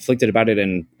conflicted about it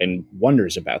and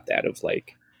wonders about that, of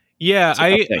like, yeah,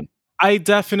 I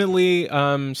definitely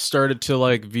started to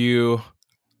like view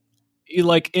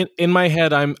like in my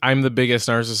head, I'm the biggest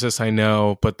narcissist I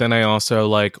know, but then I also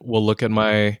like will look at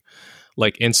my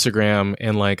like Instagram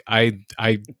and like I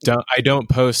don't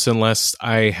post unless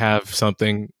I have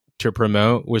something to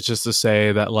promote, which is to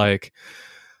say that like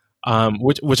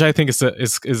which I think is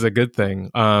a good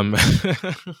thing. I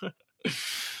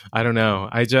don't know.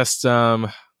 I just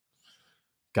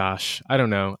gosh, I don't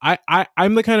know.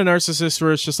 I'm the kind of narcissist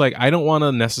where it's just like I don't want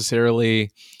to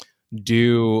necessarily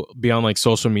be on like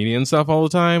social media and stuff all the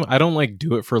time. I don't like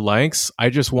do it for likes. I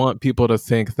just want people to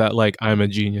think that like I'm a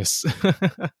genius.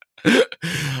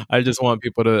 I just want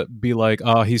people to be like,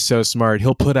 "Oh, he's so smart.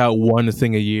 He'll put out one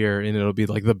thing a year and it'll be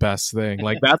like the best thing."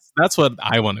 Like that's what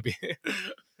I want to be.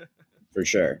 For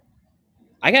sure.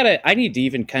 I need to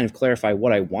even kind of clarify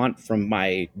what I want from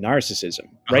my narcissism.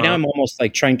 Right now I'm almost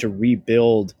like trying to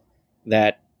rebuild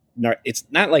that. It's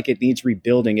not like it needs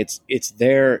rebuilding. It's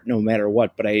there no matter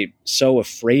what, but I'm so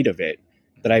afraid of it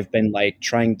that I've been like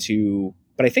trying to,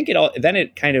 but I think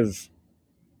it kind of,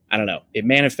 I don't know, it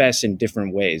manifests in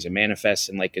different ways. It manifests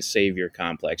in like a savior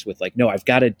complex with like, no, I've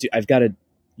got to,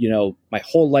 my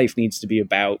whole life needs to be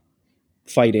about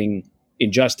fighting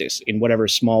injustice in whatever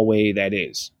small way that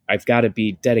is. I've got to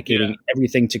be dedicating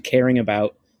everything to caring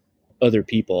about other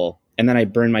people. And then I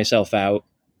burn myself out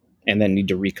and then need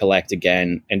to recollect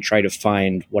again and try to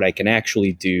find what I can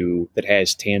actually do that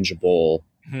has tangible,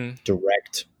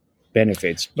 direct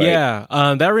benefits. But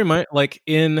that remind like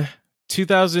in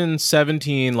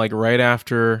 2017, like right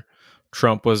after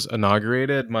Trump was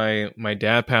inaugurated, my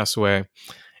dad passed away,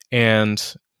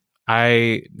 and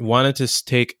I wanted to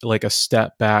take like a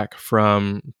step back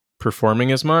from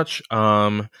performing as much,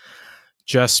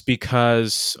 just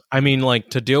because I mean, like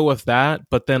to deal with that,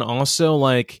 but then also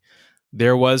like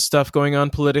there was stuff going on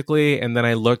politically, and then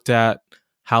I looked at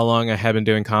how long I had been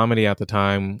doing comedy at the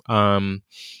time, and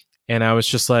I was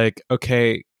just like,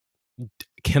 okay,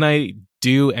 can I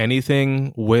do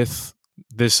anything with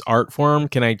this art form?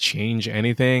 Can I change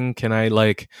anything? Can I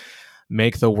like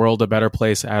make the world a better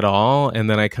place at all? And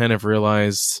then I kind of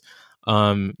realized,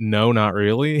 no, not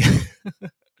really.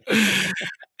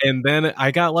 And then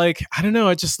I got like, I don't know,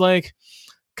 I just like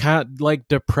kind of like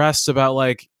depressed about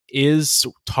like, is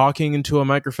talking into a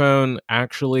microphone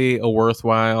actually a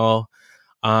worthwhile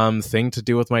thing to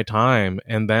do with my time?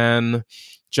 And then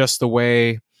just the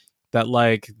way that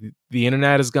like the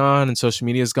internet is gone and social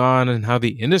media is gone and how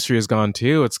the industry is gone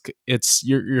too. It's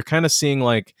you're kind of seeing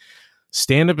like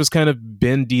stand-up has kind of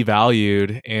been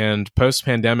devalued, and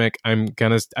post-pandemic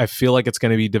I feel like it's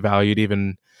gonna be devalued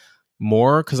even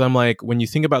more, because I'm like, when you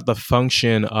think about the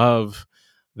function of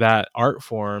that art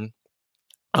form,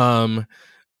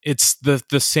 it's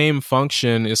the same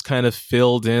function is kind of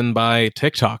filled in by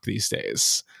TikTok these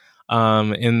days.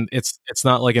 And it's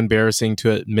not like embarrassing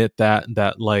to admit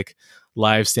that like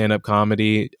live stand-up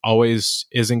comedy always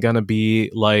isn't going to be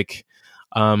like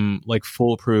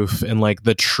foolproof and like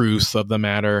the truth of the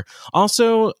matter.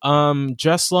 Also,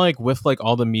 just like with like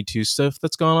all the Me Too stuff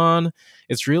that's gone on,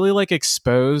 it's really like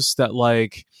exposed that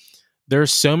like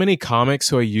there's so many comics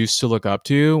who I used to look up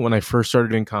to when I first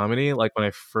started doing comedy. Like when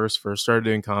I first started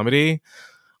doing comedy,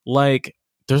 like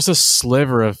there's a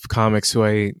sliver of comics who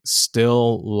I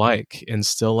still like and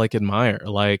still like admire.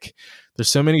 Like there's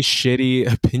so many shitty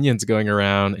opinions going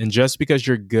around, and just because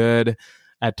you're good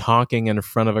at talking in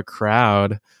front of a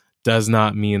crowd does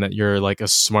not mean that you're like a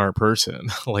smart person.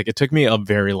 Like it took me a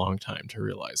very long time to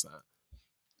realize that.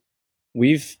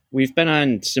 we've been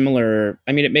on similar,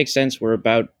 I mean, it makes sense.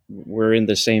 We're in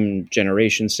the same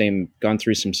generation, gone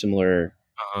through some similar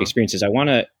experiences. I want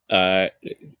to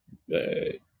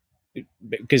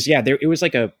because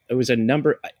it was a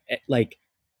number, like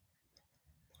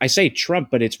I say Trump,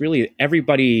 but it's really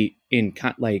everybody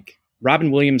like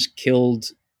Robin Williams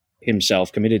killed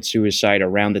himself, committed suicide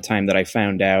around the time that I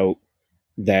found out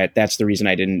that that's the reason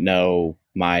I didn't know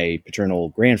my paternal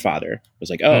grandfather. I was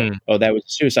like, oh, that was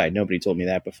suicide. Nobody told me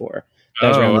that before. That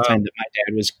was around the time that my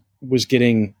dad was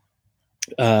getting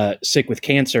sick with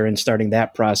cancer and starting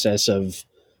that process of,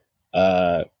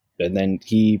 and then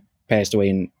he passed away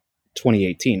in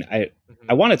 2018.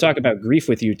 I want to talk about grief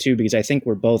with you too, because I think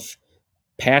we're both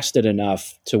past it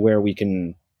enough to where we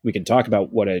can talk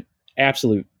about what an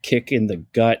absolute kick in the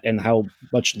gut and how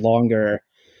much longer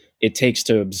it takes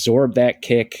to absorb that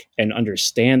kick and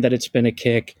understand that it's been a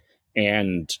kick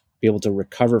and be able to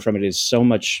recover from it is so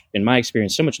much, in my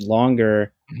experience, so much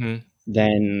longer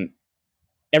than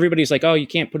everybody's like, oh, you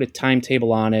can't put a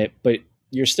timetable on it, but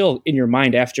you're still in your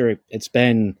mind after it's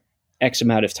been X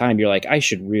amount of time. You're like, I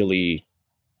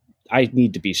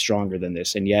need to be stronger than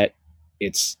this. And yet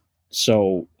it's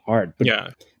so hard. But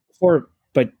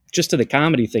but just to the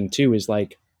comedy thing too, is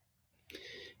like,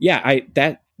 yeah,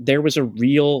 there was a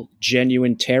real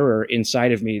genuine terror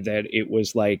inside of me that it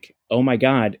was like, oh my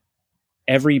God,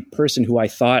 every person who I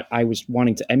thought I was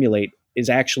wanting to emulate is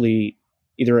actually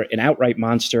either an outright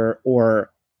monster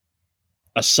or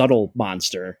a subtle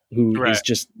monster who Right. is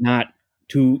just not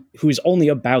who's only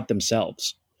about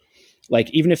themselves. Like,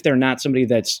 even if they're not somebody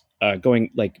that's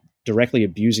going like directly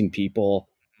abusing people,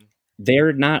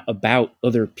 they're not about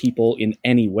other people in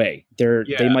any way. Yeah.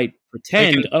 They might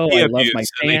They can pretend, oh, be I love my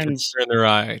abused and they can fans, turn their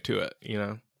eye to it, you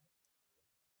know?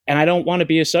 and I don't want to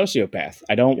be a sociopath.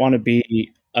 I don't want to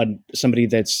be somebody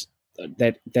that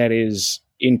is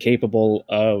incapable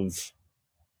of.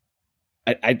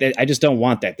 I just don't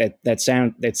want that.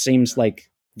 That seems like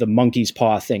the monkey's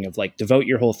paw thing of like devote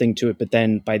your whole thing to it, but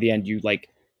then by the end you like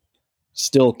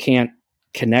still can't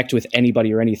connect with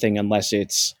anybody or anything unless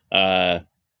it's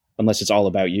all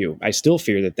about you. I still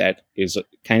fear that is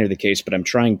kind of the case, but I'm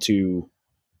trying to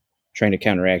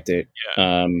counteract it.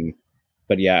 Yeah.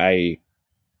 But yeah, I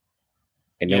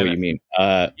know what you mean.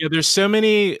 Yeah, there's so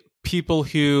many people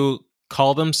who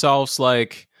call themselves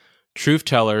like truth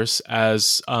tellers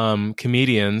as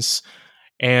comedians,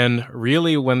 and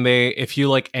really if you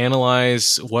like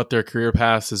analyze what their career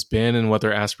path has been and what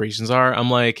their aspirations are, I'm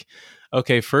like,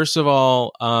 okay, first of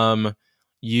all, don't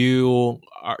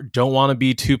want to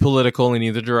be too political in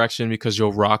either direction because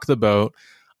you'll rock the boat.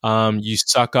 You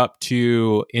suck up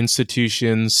to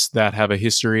institutions that have a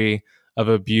history of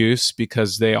abuse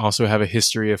because they also have a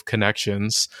history of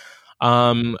connections.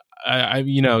 I'm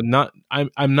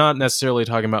not necessarily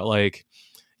talking about like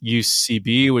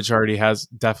UCB, which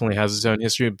definitely has its own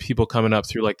history of people coming up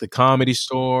through like the Comedy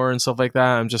Store and stuff like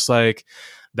that. I'm just like,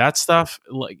 that stuff,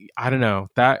 like, I don't know,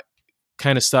 that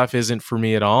kind of stuff isn't for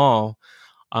me at all.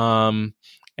 Well,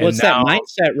 it's that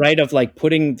mindset, right, of like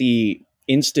putting the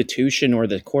institution or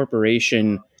the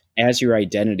corporation as your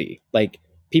identity. Like,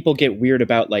 people get weird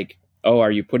about like,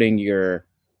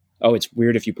 it's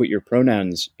weird if you put your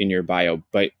pronouns in your bio,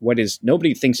 but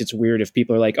nobody thinks it's weird if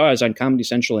people are like, oh, I was on Comedy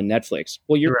Central and Netflix.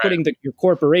 Well, you're putting your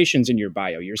corporations in your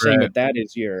bio. You're saying that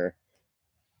is your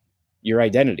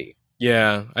identity.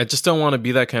 Yeah, I just don't want to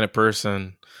be that kind of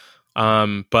person.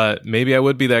 But maybe I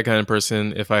would be that kind of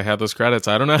person if I had those credits.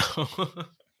 I don't know.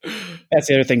 That's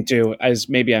the other thing too, is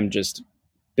maybe I'm just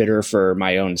bitter for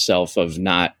my own self of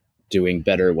not doing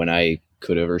better when I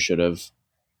could have or should have.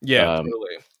 Yeah,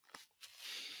 totally.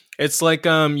 It's like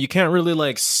you can't really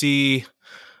like see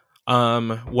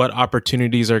what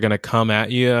opportunities are going to come at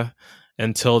you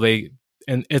until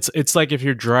and it's like if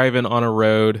you're driving on a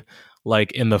road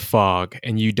like in the fog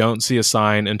and you don't see a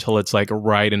sign until it's like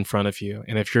right in front of you,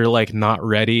 and if you're like not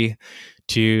ready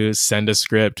to send a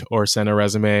script or send a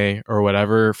resume or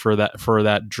whatever for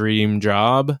that dream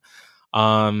job,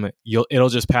 it'll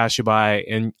just pass you by,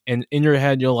 and in your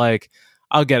head you're like,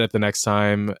 I'll get it the next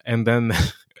time, and then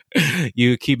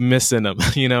you keep missing them.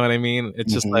 You know what I mean?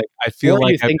 It's just like, I feel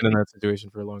like I've been in that situation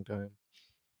for a long time.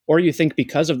 Or you think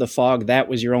because of the fog, that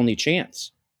was your only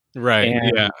chance. Right.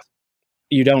 And yeah.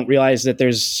 You don't realize that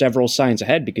there's several signs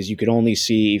ahead because you could only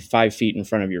see 5 feet in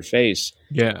front of your face.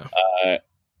 Yeah.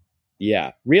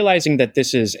 Yeah. Realizing that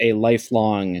this is a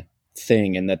lifelong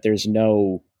thing and that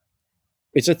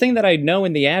it's a thing that I know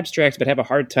in the abstract, but have a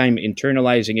hard time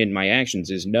internalizing in my actions,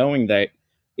 is knowing that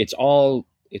it's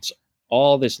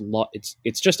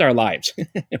just our lives.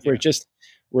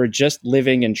 We're just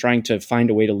living and trying to find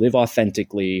a way to live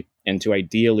authentically and to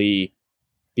ideally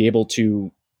be able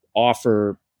to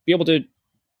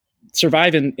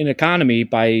survive in an economy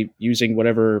by using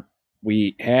whatever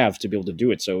we have to be able to do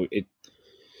it. So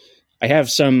I have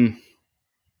some,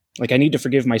 like, I need to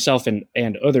forgive myself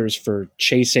and others for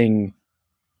chasing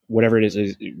whatever it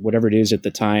is at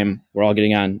the time. We're all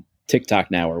getting on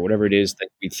TikTok now, or whatever it is that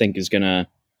we think is gonna,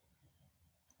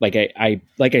 like I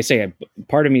say,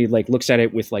 part of me like looks at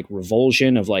it with like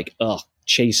revulsion of like,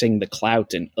 chasing the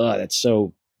clout, and that's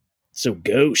so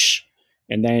gauche.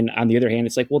 And then on the other hand,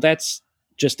 it's like, well, that's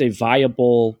just a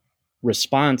viable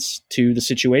response to the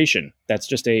situation.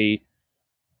 That's a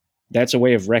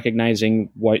way of recognizing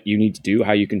what you need to do,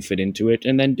 how you can fit into it,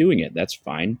 and then doing it. That's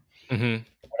fine. Mm-hmm.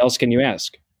 What else can you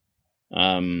ask?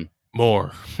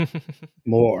 More.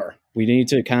 We need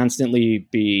to constantly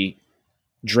be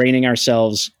draining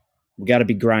ourselves. We got to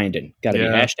be grinding. Got to be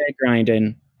hashtag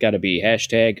grinding. Got to be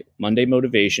hashtag Monday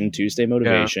motivation, Tuesday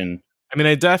motivation. Yeah. I mean,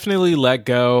 I definitely let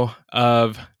go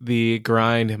of the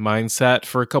grind mindset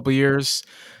for a couple years,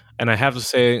 and I have to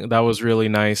say that was really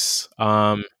nice.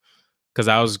 Because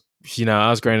I was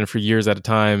grinding for years at a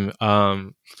time,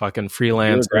 fucking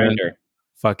freelance,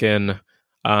 fucking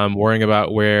worrying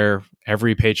about where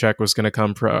every paycheck was going to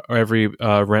come from, or every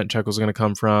rent check was going to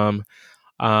come from.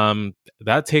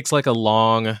 that takes like a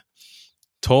long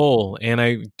toll.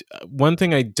 And one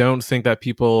thing I don't think that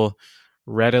people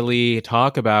readily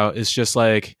talk about is just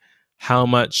like how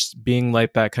much being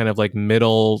like that kind of like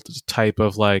middle type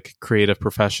of like creative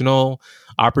professional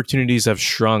opportunities have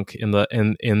shrunk in the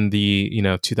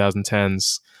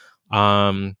 2010s.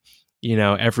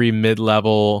 Every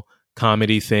mid-level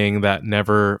comedy thing that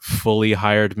never fully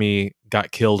hired me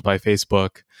got killed by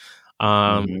Facebook.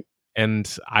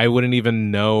 And I wouldn't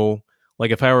even know, like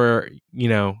if I were,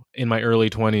 in my early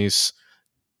 20s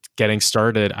getting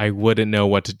started, I wouldn't know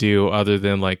what to do other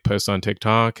than like post on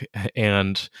TikTok.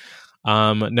 And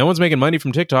no one's making money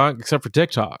from TikTok except for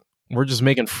TikTok. We're just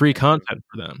making free content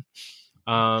for them.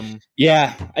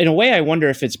 Yeah, in a way, I wonder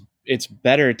if it's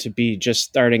better to be just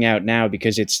starting out now,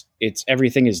 because it's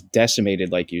everything is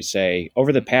decimated, like you say.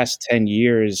 Over the past 10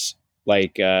 years,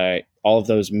 like all of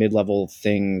those mid-level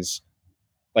things,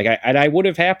 like I would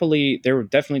have happily, there were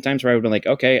definitely times where I would have been like,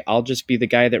 okay, I'll just be the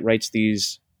guy that writes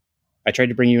these. I tried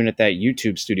to bring you in at that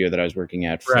YouTube studio that I was working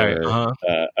at for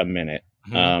a minute.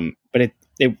 But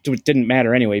it didn't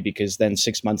matter anyway, because then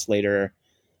 6 months later,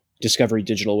 Discovery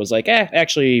Digital was like,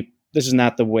 actually, this is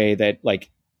not the way that like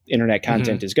internet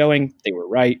content is going. They were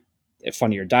right. At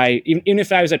Funny or Die, even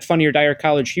if I was at Funny or Die or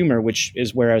College Humor, which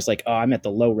is where I was like, oh, I'm at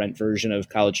the low rent version of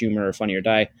College Humor or Funny or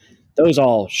Die, those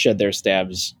all shed their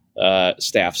staffs like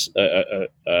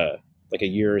a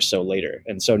year or so later.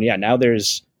 And so, yeah, now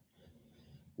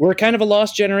we're kind of a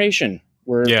lost generation.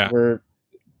 We're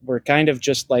kind of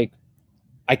just like,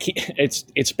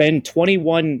 it's been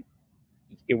 21.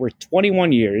 We're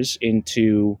 21 years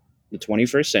into the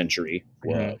 21st century,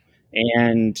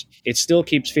 and it still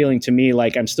keeps feeling to me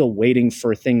like I'm still waiting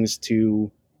for things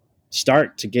to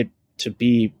start to get to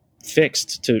be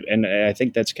fixed. And I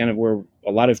think that's kind of where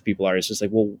a lot of people are. It's just like,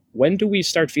 well, when do we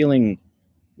start feeling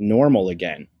normal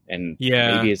again? And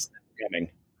maybe it's coming.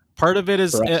 Part of it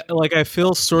is like I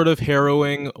feel sort of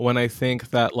harrowing when I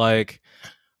think that like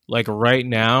right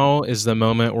now is the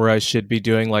moment where I should be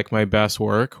doing like my best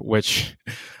work, which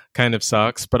kind of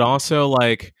sucks. But also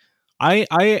like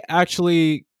I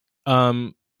actually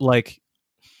like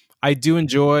I do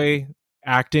enjoy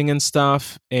acting and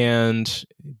stuff, and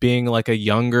being like a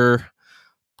younger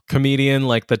comedian,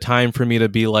 like the time for me to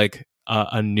be like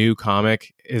a new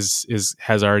comic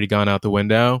has already gone out the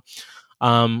window.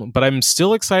 But I'm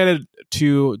still excited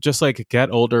to just like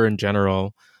get older in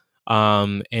general,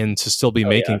 and to still be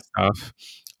making stuff.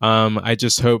 I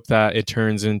just hope that it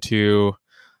turns into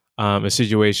a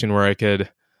situation where I could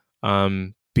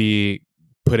be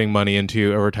putting money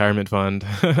into a retirement fund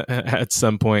at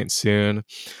some point soon.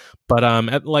 But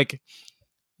at like,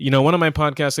 one of my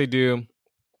podcasts I do,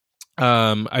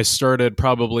 I started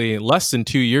probably less than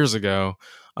 2 years ago,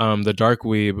 the Dark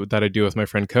Weeb that I do with my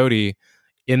friend Cody.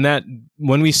 In that,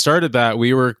 when we started that,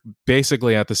 we were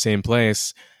basically at the same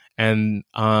place. And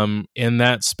in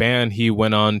that span, he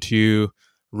went on to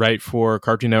write for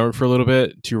Cartoon Network for a little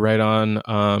bit, to write on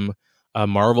a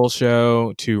Marvel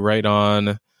show, to write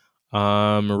on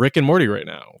Rick and Morty right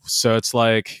now. So it's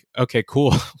like, okay,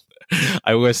 cool.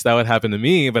 I wish that would happen to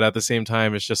me, but at the same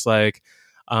time, it's just like,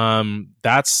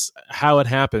 that's how it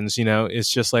happens.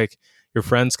 It's just like your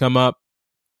friends come up,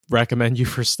 recommend you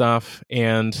for stuff,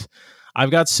 and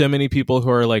I've got so many people who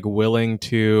are like willing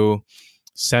to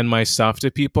send my stuff to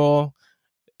people,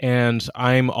 and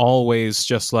I'm always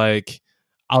just like,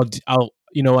 I'll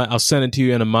you know what, I'll send it to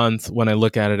you in a month when I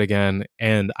look at it again,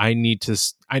 and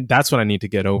that's what I need to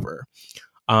get over.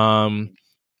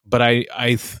 But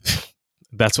I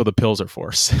that's what the pills are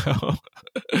for. So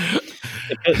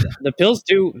the pills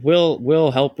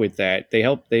will help with that.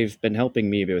 They've been helping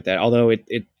me with that. Although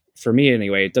it for me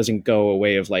anyway, it doesn't go a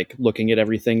way of like looking at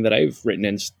everything that I've written,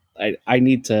 and I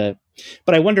need to.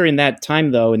 But I wonder, in that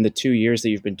time though, in the 2 years that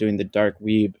you've been doing the Dark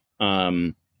Weeb,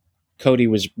 Cody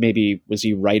was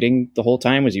he writing the whole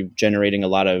time? Was he generating a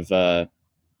lot of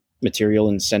material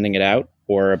and sending it out,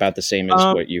 or about the same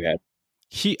as what you had?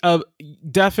 He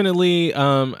definitely,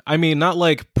 I mean, not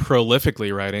like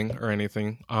prolifically writing or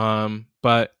anything,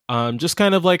 but just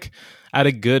kind of like at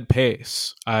a good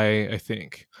pace, I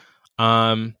think.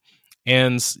 And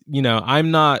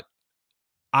I'm not,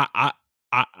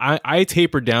 I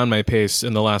tapered down my pace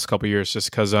in the last couple of years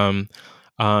just because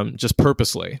just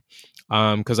purposely,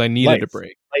 because I needed a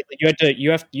break. Like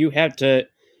you had to.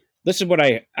 This is what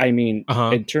I mean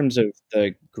in terms of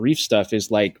the grief stuff,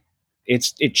 is like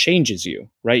it changes you,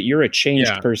 right? You're a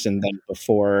changed person than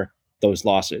before those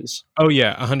losses. Oh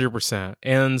yeah, 100%.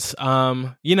 And so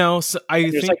I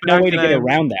there's think like no way to get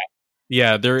around that.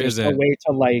 Yeah, there's no way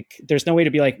to like. There's no way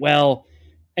to be like, well,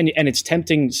 and it's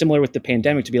tempting, similar with the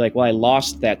pandemic, to be like, well, I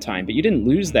lost that time, but you didn't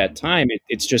lose that time.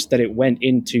 It's just that it went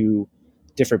into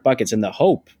different buckets, and the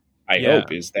hope, I Yeah.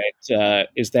 hope, is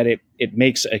that it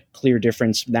makes a clear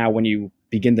difference now when you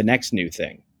begin the next new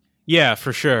thing. Yeah,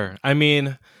 for sure. I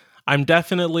mean, I'm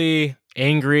definitely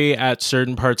angry at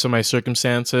certain parts of my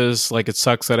circumstances. Like, it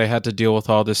sucks that I had to deal with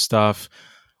all this stuff,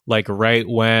 like, right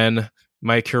when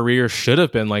my career should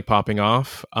have been like popping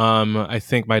off. I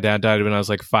think my dad died when I was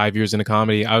like 5 years into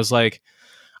comedy. I was like,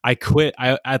 I quit.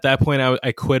 At that point,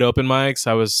 I quit open mics.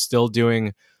 I was still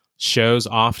doing shows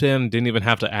often, didn't even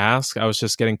have to ask. I was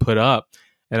just getting put up.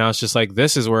 And I was just like,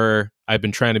 this is where I've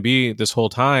been trying to be this whole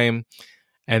time.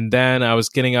 And then I was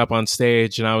getting up on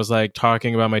stage and I was like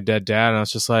talking about my dead dad. And I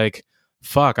was just like,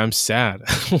 fuck, I'm sad.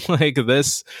 Like,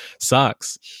 this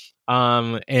sucks.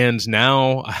 And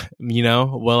now,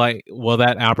 will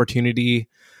that opportunity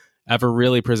ever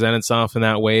really present itself in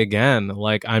that way again?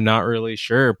 Like, I'm not really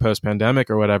sure post pandemic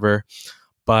or whatever,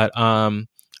 but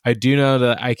I do know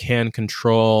that I can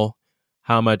control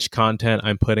how much content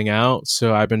I'm putting out.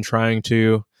 So I've been trying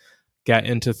to get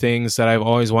into things that I've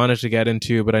always wanted to get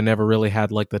into, but I never really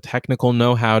had like the technical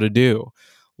know-how to do,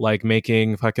 like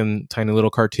making fucking tiny little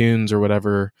cartoons or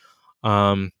whatever.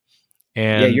 And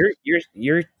Yeah,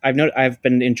 you're. I've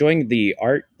been enjoying the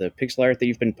art, the pixel art that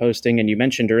you've been posting, and you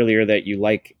mentioned earlier that you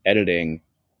like editing.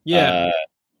 yeah,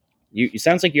 You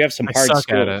sounds like you have some I hard suck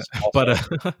skills. at it. Also.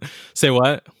 But say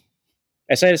what?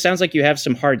 I said it sounds like you have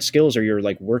some hard skills, or you're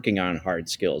like working on hard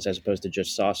skills as opposed to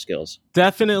just soft skills.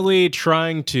 Definitely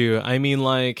trying to. I mean,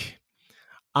 like,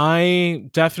 I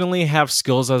definitely have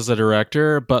skills as a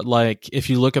director, but like, if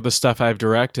you look at the stuff I've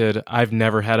directed, I've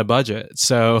never had a budget,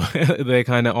 so they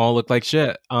kind of all look like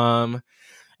shit. And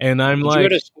I'm Did like, you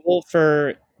go to school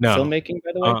for no, filmmaking,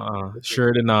 by the way?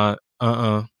 sure did not.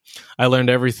 I learned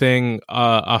everything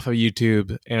off of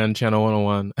YouTube and Channel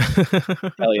 101.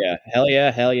 Hell yeah! Hell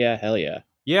yeah! Hell yeah! Hell yeah!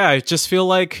 Yeah, I just feel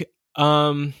like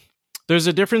there's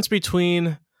a difference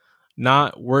between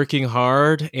not working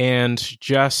hard and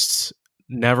just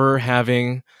never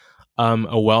having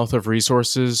a wealth of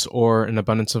resources or an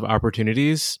abundance of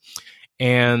opportunities.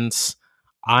 And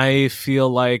I feel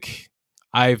like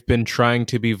I've been trying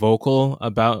to be vocal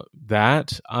about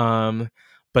that.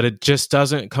 But it just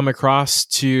doesn't come across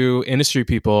to industry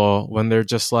people when they're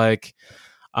just like,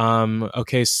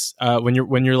 okay, when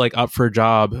you're like up for a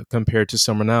job compared to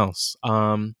someone else.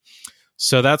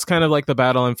 So that's kind of like the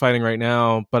battle I'm fighting right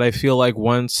now. But I feel like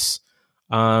once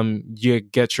you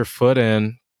get your foot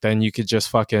in, then you could just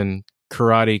fucking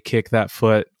karate kick that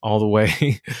foot all the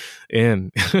way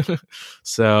in.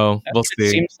 So we'll see.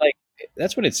 It seems like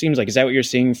that's what it seems like. Is that what you're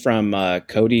seeing from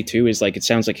Cody too? Is like it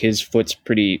sounds like his foot's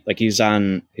pretty, like he's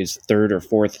on his third or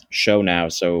fourth show now.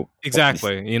 So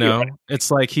Exactly,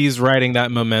 it's like he's riding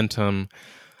that momentum.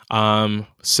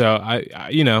 So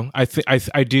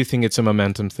I do think it's a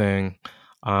momentum thing.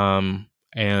 And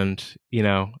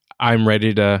I'm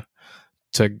ready to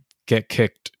get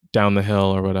kicked down the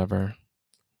hill or whatever.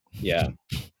 Yeah.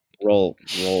 Roll.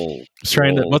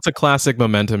 What's a classic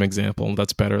momentum example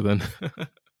that's better than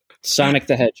Sonic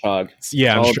the Hedgehog?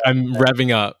 Yeah, I'm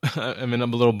revving up. I'm in a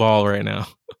little ball right now.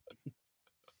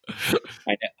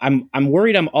 I'm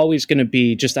worried I'm always going to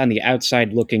be just on the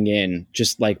outside looking in,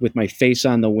 just like with my face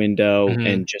on the window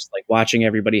and just like watching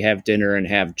everybody have dinner and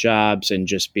have jobs and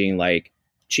just being like,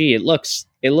 gee, it looks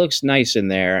nice in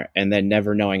there, and then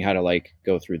never knowing how to like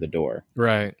go through the door.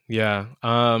 Right. Yeah.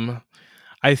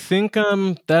 I think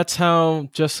that's how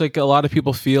just like a lot of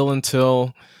people feel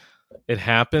until it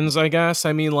happens, I guess.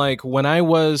 I mean, like when I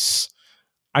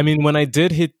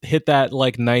did hit that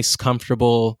like nice,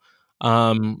 comfortable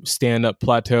stand-up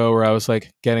plateau where I was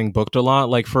like getting booked a lot,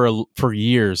 like for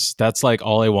years, that's like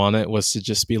all I wanted was to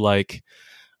just be like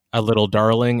a little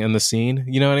darling in the scene.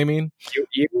 You know what I mean?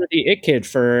 You were the it kid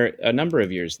for a number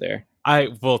of years there.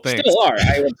 Thanks. Still are.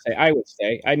 I would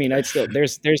say. I mean, there's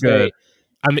Good.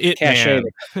 I'm it cachet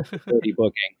man.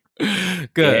 booking.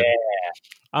 Good.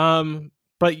 Yeah.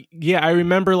 But yeah, I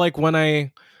remember like when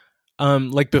I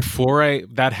like before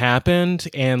that happened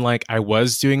and like I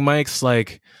was doing mics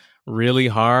like really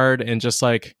hard and just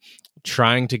like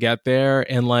trying to get there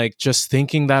and like just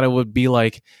thinking that it would be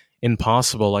like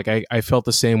impossible. Like I felt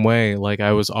the same way. Like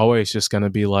I was always just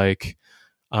gonna be like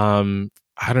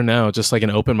I don't know, just like an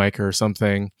open micer or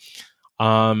something.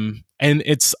 And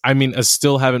I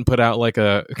still haven't put out like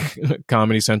a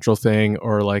Comedy Central thing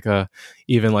or like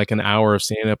even like an hour of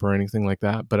stand up or anything like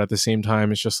that. But at the same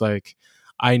time, it's just like,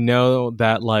 I know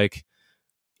that like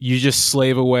you just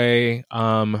slave away,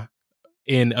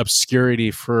 in obscurity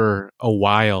for a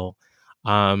while.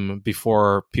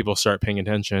 before people start paying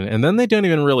attention, and then they don't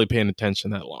even really pay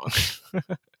attention that long.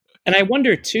 And I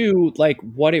wonder too, like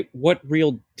what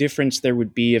real difference there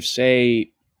would be if say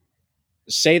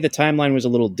the timeline was a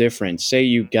little different. Say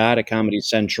you got a Comedy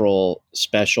Central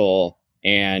special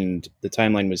and the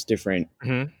timeline was different.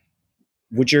 Mhm.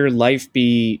 Would your life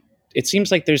be? It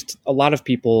seems like there's a lot of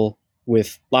people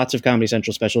with lots of Comedy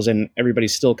Central specials, and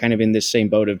everybody's still kind of in this same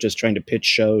boat of just trying to pitch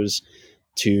shows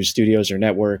to studios or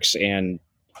networks. And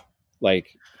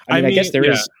like, I guess there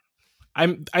is.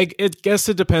 I guess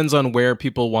it depends on where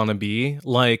people want to be.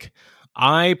 Like,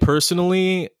 I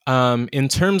personally, in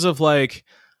terms of like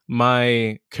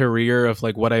my career of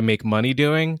like what I make money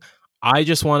doing, I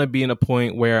just want to be in a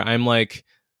point where I'm like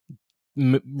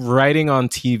writing on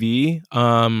TV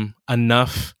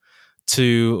enough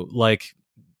to like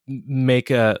make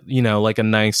a, you know, like a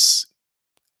nice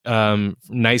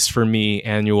for me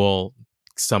annual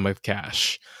sum of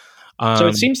cash. So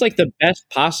it seems like the best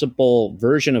possible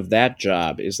version of that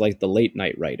job is like the late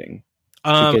night writing.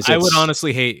 I would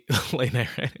honestly hate late night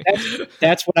writing.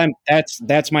 That's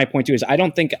my point too. Is I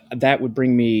don't think that would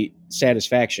bring me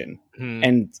satisfaction.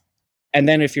 And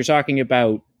then if you're talking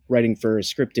about writing for a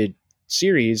scripted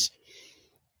series,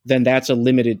 then that's a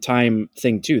limited time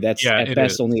thing too. That's at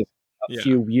best only a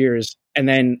few years. And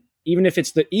then even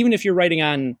if you're writing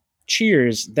on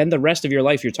Cheers, then the rest of your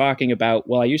life you're talking about,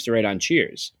 well, I used to write on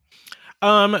Cheers.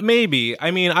 Maybe.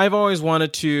 I mean, I've always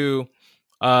wanted to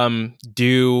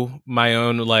do my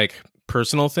own like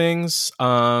personal things.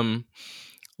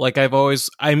 Like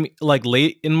I'm like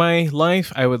late in my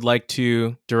life, I would like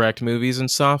to direct movies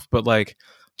and stuff, but like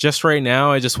just right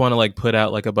now I just want to like put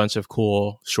out like a bunch of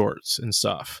cool shorts and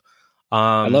stuff.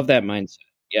 I love that mindset.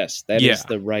 Yes, that is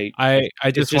the right. I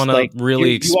just want to like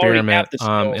really experiment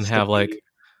and have like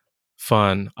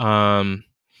fun.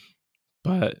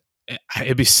 But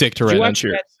it'd be sick to write on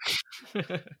Cheers.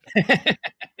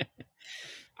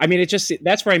 I mean,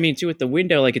 that's where I mean too with the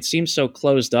window. Like, it seems so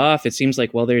closed off. It seems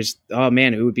like, well, oh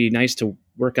man, it would be nice to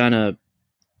work on a,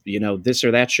 you know, this or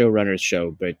that showrunner's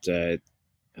show, but I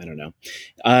don't know.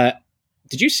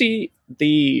 Did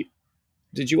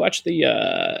you watch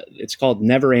it's called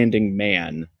Never Ending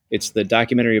Man. It's the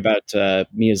documentary about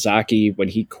Miyazaki when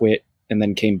he quit and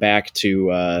then came back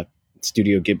to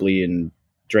Studio Ghibli and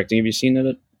directing. Have you seen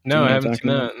it? No, I haven't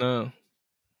seen that. No.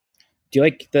 Do you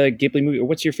like the Ghibli movie? Or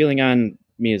what's your feeling on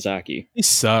Miyazaki? He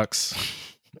sucks.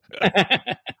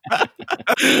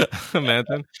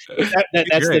 Imagine.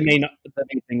 That's the main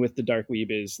thing with the Dark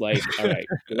Weeb is like, all right,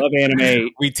 we love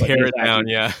anime. We tear it down,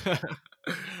 yeah.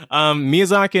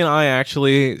 Miyazaki and I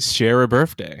actually share a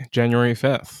birthday, January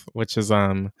 5th, which is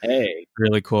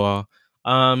really cool.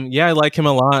 Yeah, I like him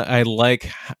a lot. I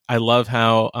love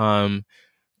how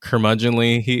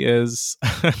curmudgeonly he is.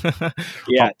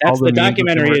 Yeah, that's the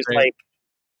documentary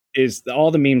is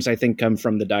all the memes I think come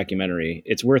from the documentary.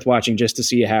 It's worth watching just to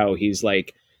see how he's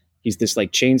this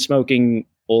like chain smoking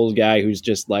old guy who's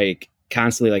just like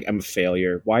constantly like, I'm a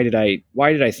failure. Why did I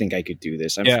think I could do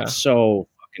this? I'm so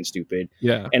fucking stupid.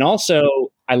 Yeah. And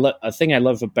also a thing I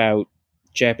love about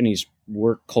Japanese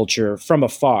work culture from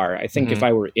afar. I think if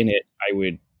I were in it, I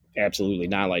would absolutely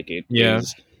not like it. Yeah.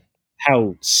 Is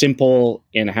how simple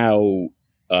and how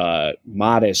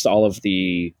modest all of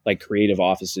the like creative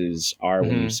offices are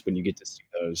when you get to see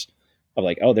those. Of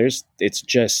like, oh, it's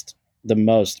just the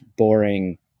most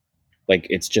boring. Like,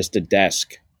 it's just a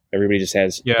desk. Everybody just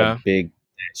has a big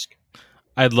desk.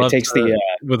 I'd love to,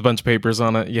 with a bunch of papers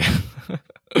on it. Yeah,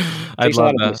 I'd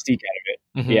love a lot of the mystique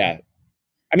out of it. Yeah,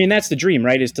 I mean that's the dream,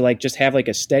 right? Is to like just have like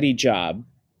a steady job,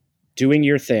 doing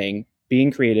your thing,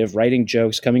 being creative, writing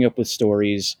jokes, coming up with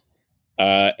stories,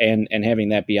 and having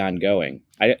that be ongoing.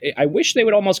 I wish they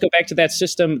would almost go back to that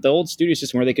system, the old studio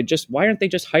system, where they could why aren't they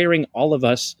just hiring all of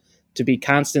us to be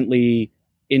constantly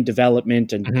in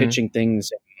development and pitching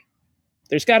things?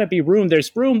 There's got to be room.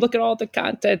 There's room. Look at all the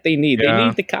content they need. Yeah. They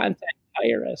need the content.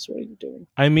 Hire us. What are you doing?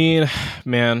 I mean,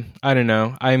 man, I don't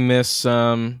know. I miss.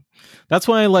 That's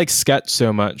why I like sketch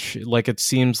so much. Like, it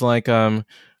seems like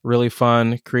really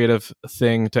fun, creative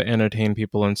thing to entertain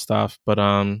people and stuff. But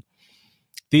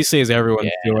these days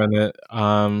everyone's doing it.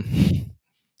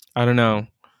 I don't know.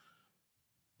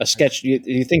 A sketch.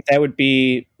 You think that would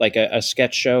be like a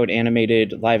sketch show, an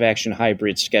animated live action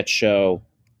hybrid sketch show,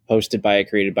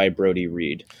 created by Brody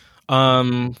Reed?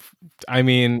 I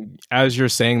mean, as you're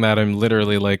saying that, I'm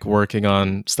literally like working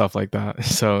on stuff like that.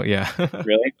 So yeah.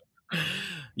 Really?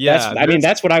 Yeah. I mean,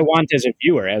 that's what I want as a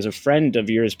viewer, as a friend of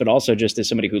yours, but also just as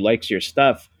somebody who likes your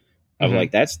stuff. I'm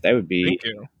like, that would be. Thank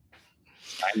you.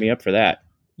 Sign me up for that.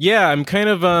 Yeah, I'm kind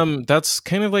of that's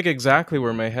kind of like exactly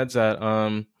where my head's at.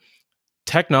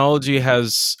 technology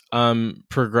has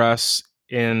progressed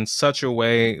in such a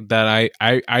way that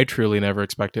I truly never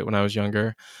expected when I was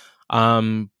younger.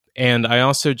 And I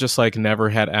also just like never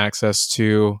had access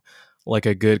to like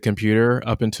a good computer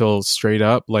up until straight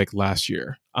up like last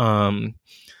year. I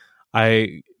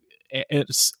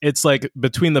it's like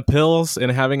between the pills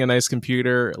and having a nice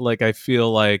computer, like I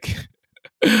feel like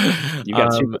You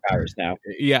got superpowers now.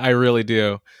 yeah, I really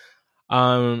do.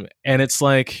 And it's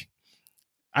like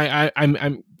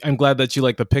I'm glad that you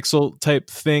like the pixel type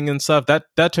thing and stuff.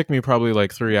 That took me probably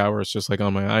like 3 hours just like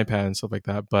on my iPad and stuff like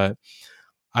that. But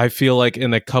I feel like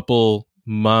in a couple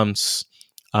months,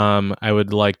 I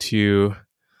would like to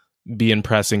be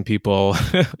impressing people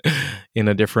in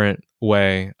a different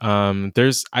way.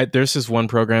 There's this one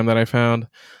program that I found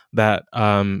that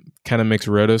kind of makes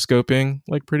rotoscoping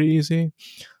like pretty easy.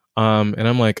 And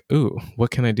I'm like, ooh,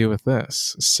 what can I do with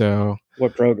this? So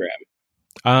what program?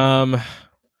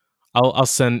 I'll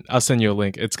send you a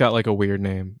link. It's got like a weird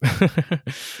name.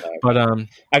 But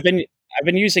I've been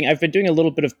doing a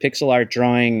little bit of pixel art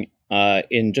drawing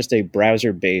in just a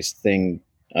browser based thing.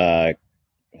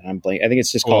 I'm blank. I think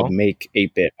it's just called Make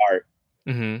 8-Bit Art.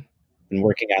 Mm-hmm. Been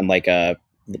working on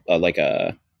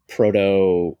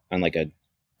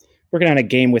working on a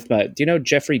game with do you know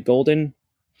Jeffrey Golden?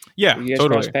 Yeah, you guys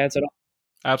totally. cross paths at all?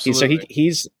 Absolutely.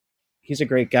 He's a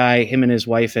great guy. Him and his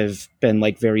wife have been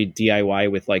like very DIY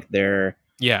with like their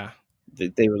they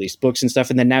released books and stuff,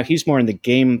 and then now he's more in the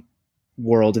game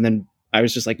world. And then I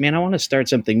was just like, man, I want to start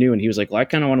something new. And he was like, well, I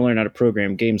kind of want to learn how to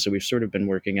program games. So we've sort of been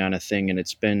working on a thing, and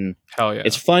it's been hell yeah.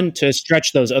 It's fun to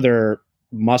stretch those other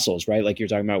muscles, right? Like you're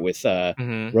talking about with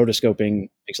rotoscoping,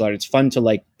 pixel art. It's fun to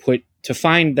like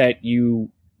find that you're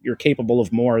capable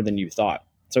of more than you thought.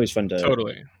 It's always fun to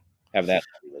totally have that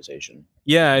realization.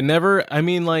 Yeah, I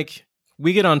mean, like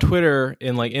we get on Twitter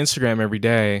and like Instagram every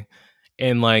day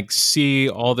and like see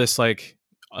all this like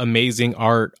amazing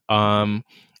art. And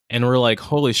we're like,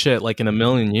 holy shit, like in a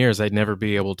million years, I'd never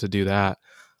be able to do that.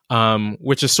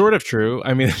 Which is sort of true.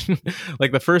 I mean,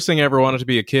 like the first thing I ever wanted to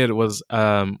be a kid was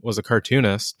a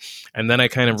cartoonist. And then I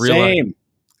kind of realized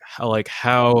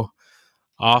how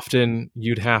often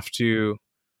you'd have to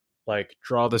like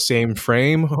draw the same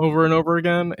frame over and over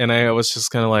again. And I was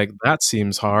just kind of like, that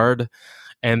seems hard.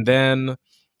 And then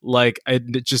like,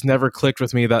 it just never clicked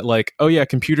with me that like, oh yeah,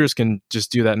 computers can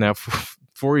just do that now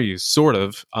for you, sort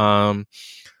of.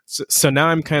 So now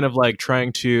I'm kind of like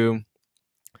trying to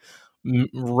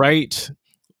write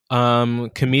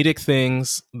comedic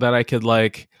things that I could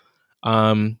like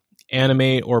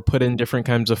animate or put in different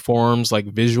kinds of forms, like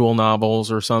visual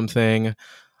novels or something.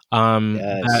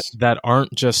 That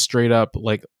aren't just straight up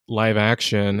like live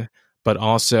action, but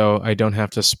also I don't have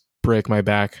to break my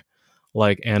back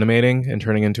like animating and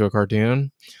turning into a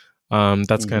cartoon.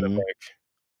 That's kind of like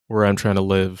where I'm trying to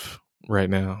live right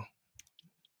now.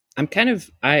 I'm kind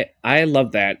of I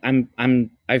love that.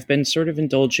 I've been sort of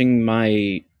indulging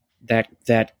my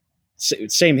that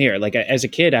same here. Like as a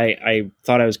kid, I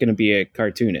thought I was going to be a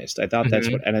cartoonist. I thought that's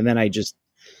what, and then I just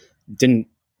didn't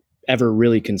ever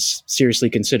really seriously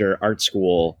consider art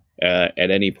school at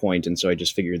any point, and so I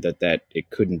just figured that it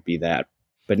couldn't be that.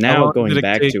 But now going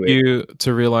back to it, you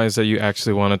to realize that you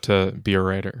actually wanted to be a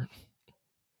writer.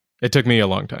 It took me a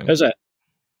long time. It was a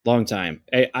long time.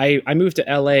 I moved to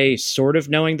LA sort of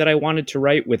knowing that I wanted to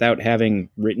write without having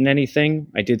written anything.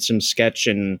 I did some sketch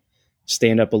and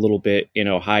stand up a little bit in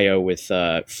Ohio with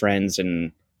friends,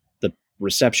 and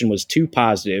reception was too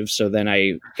positive, so then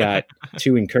I got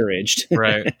too encouraged.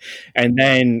 Right. And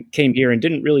then came here and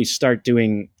didn't really start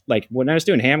doing, like when I was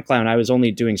doing Ham Clown, I was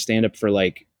only doing stand up for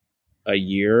like a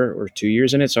year or 2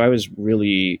 years in it, so I was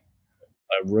really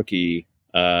a rookie.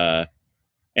 And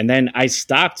then I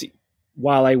stopped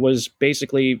while I was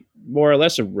basically more or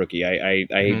less a rookie. I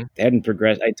hadn't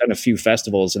progressed. I'd done a few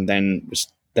festivals, and then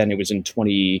it was in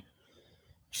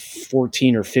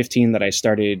 2014 or 15 that I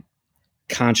started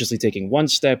consciously taking one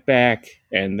step back.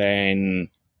 And then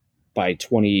by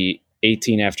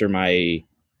 2018, after my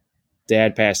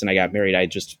dad passed and I got married, I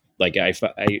just like I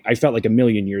felt like a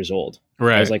million years old.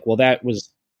 Right. I was like, well, that was,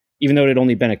 even though it had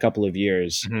only been a couple of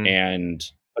years, but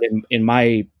in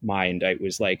my mind, I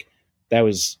was like, that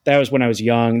was when I was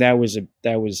young. That was a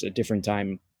different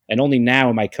time, and only now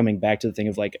am I coming back to the thing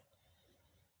of like,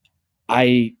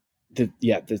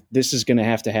 this is going to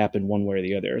have to happen one way or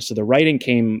the other. So the writing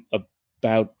came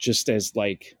about just as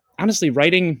like, honestly,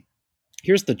 writing.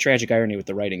 Here's the tragic irony with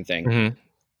the writing thing.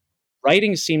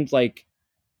 Writing seemed like,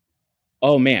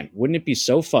 oh man, wouldn't it be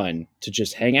so fun to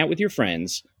just hang out with your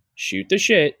friends, shoot the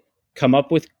shit, come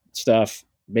up with stuff,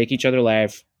 make each other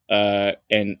laugh,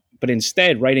 but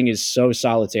instead, writing is so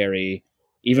solitary,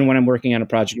 Even when I'm working on a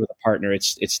project with a partner, it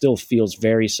still feels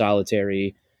very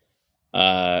solitary.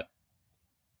 And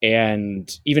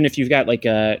even if you've got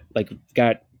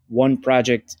got one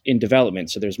project in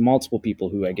development, so there's multiple people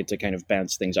who I get to kind of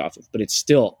bounce things off of, but it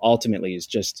still ultimately is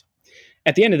just,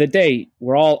 at the end of the day,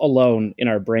 we're all alone in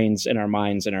our brains and our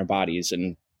minds and our bodies,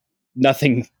 and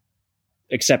nothing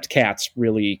except cats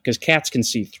really, because cats can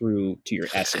see through to your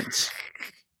essence.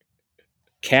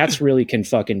 Cats really can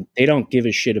they don't give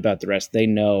a shit about the rest. They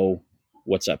know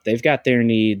what's up. They've got their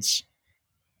needs.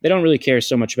 They don't really care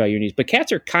so much about your needs. But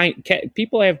cats are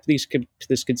people have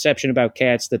this conception about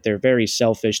cats that they're very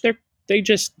selfish.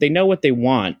 They know what they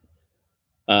want,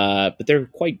 but they're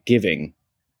quite giving.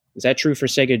 Is that true for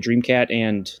Sega Dreamcat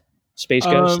and Space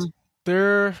Ghost?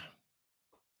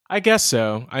 I guess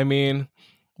so. I mean,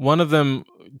 one of them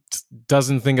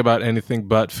doesn't think about anything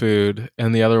but food,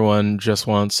 and the other one just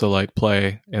wants to like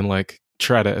play and like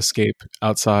try to escape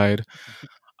outside.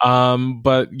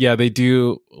 But yeah, they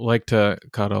do like to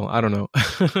cuddle. I don't know.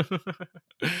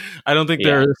 I don't think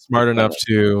they're smart enough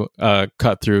to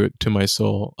cut through to my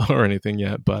soul or anything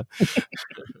yet, but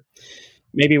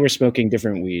maybe we're smoking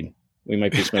different weed. We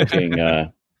might be smoking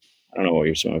I don't know what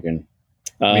you're smoking.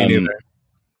 Me neither.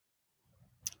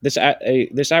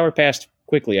 This hour passed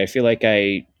quickly. I feel like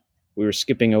we were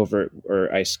skipping over,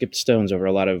 or I skipped stones over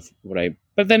a lot of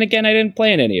but then again, I didn't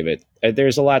play in any of it.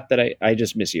 There's a lot that I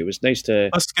just miss you. It was nice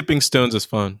to... skipping stones is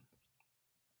fun.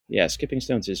 Yeah, skipping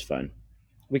stones is fun.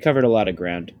 We covered a lot of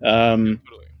ground. A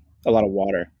lot of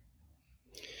water.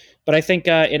 But I think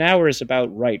an hour is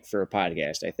about right for a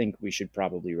podcast. I think we should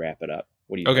probably wrap it up.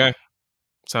 What do you think? Okay.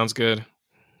 Sounds good.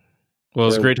 Well, it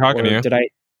was great talking to you.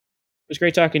 It was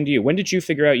great talking to you. When did you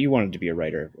figure out you wanted to be a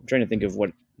writer? I'm trying to think of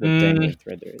what dangling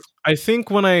thread there is. I think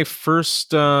when I first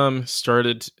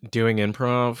started doing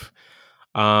improv,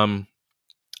 I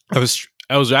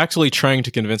was actually trying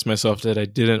to convince myself that I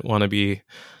didn't want to be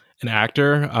an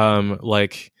actor.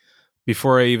 Like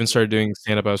before I even started doing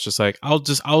stand-up, I was just like, I'll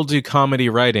do comedy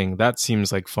writing. That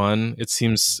seems like fun. It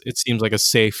seems like a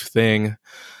safe thing.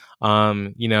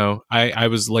 I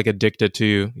was like addicted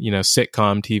to,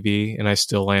 sitcom TV, and I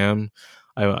still am.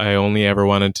 I only ever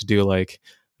wanted to do like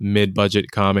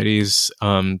mid-budget comedies.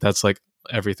 That's like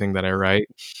everything that I write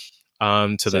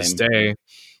to this day.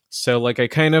 So like I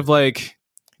kind of like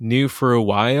knew for a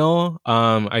while.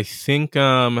 I think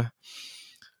kind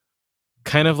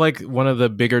of like one of the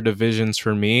bigger divisions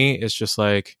for me is just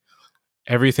like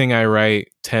everything I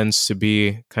write tends to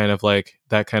be kind of like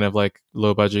that kind of like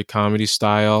low budget comedy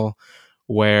style,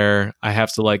 where I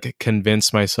have to like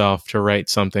convince myself to write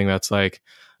something that's like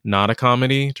not a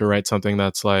comedy, to write something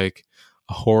that's like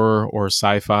a horror or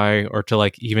sci-fi, or to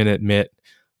like even admit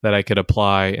that I could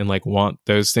apply and like want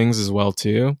those things as well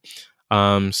too. So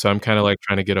I'm kind of like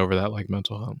trying to get over that like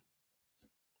mental health.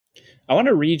 I want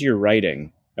to read your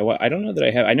writing. I don't know that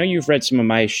I have. I know you've read some of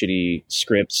my shitty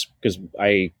scripts because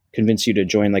I convinced you to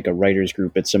join like a writers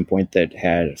group at some point that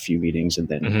had a few meetings and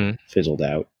then fizzled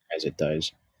out, as it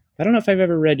does. I don't know if I've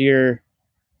ever read your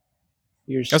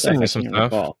stuff. I can't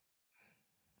recall.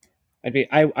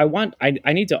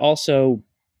 I need to also.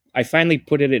 I finally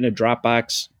put it in a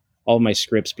Dropbox, all my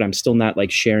scripts, but I'm still not like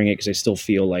sharing it because I still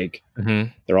feel like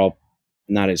they're all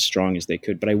not as strong as they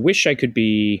could. But I wish I could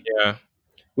be. Yeah.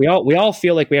 We all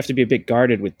feel like we have to be a bit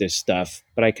guarded with this stuff,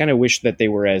 but I kind of wish that they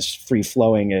were as free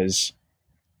flowing as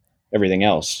everything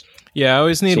else. Yeah, I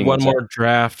always need one more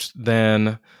draft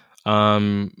than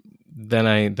I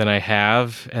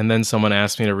have, and then someone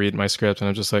asked me to read my script, and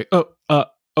I'm just like,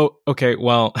 okay,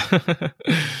 well,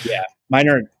 yeah, mine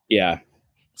are, yeah.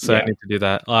 So I need to do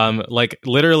that. Like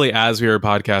literally, as we were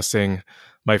podcasting,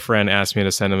 my friend asked me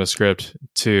to send him a script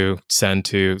to send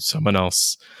to someone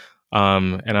else.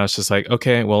 And I was just like,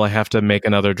 okay, well, I have to make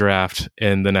another draft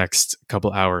in the next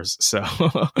couple hours. So,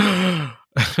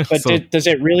 but does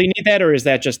it really need that, or is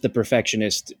that just the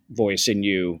perfectionist voice in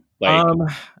you? Like,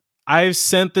 I've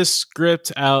sent this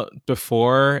script out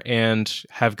before and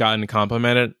have gotten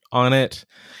complimented on it,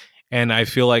 and I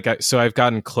feel like I've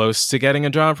gotten close to getting a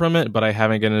job from it, but I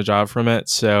haven't gotten a job from it.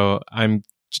 So I'm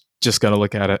just gonna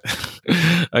look at it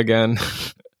again,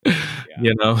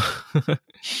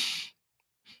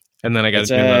 And then I got to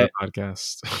do another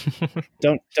podcast.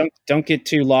 don't get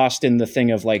too lost in the thing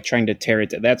of like trying to tear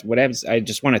it. That's whatever. I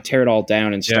just want to tear it all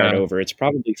down and start over. It's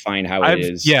probably fine how it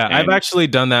is. Yeah, I've actually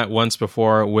done that once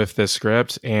before with this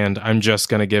script, and I'm just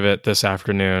going to give it this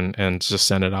afternoon and just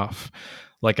send it off.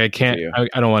 Like I can't.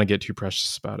 I don't want to get too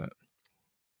precious about it.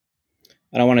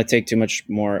 I don't want to take too much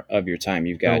more of your time.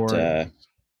 You've got a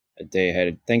day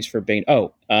ahead. Thanks for being.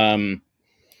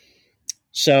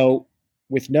 So.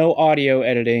 With no audio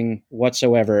editing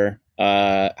whatsoever,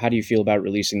 How do you feel about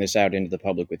releasing this out into the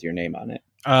public with your name on it?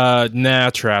 Nah,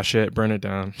 trash it, burn it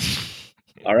down.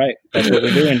 All right, that's what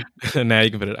we're doing. Now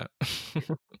you can put it out.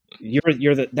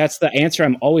 That's the answer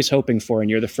I'm always hoping for, and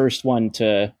you're the first one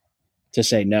to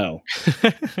say no.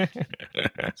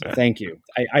 So thank you.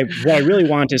 What I really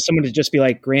want is someone to just be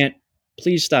like, Grant,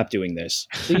 please stop doing this.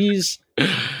 Please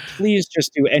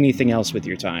just do anything else with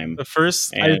your time. The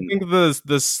first, I think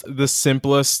the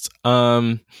simplest,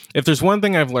 if there's one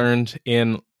thing I've learned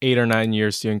in 8 or 9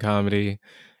 years doing comedy,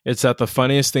 it's that the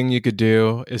funniest thing you could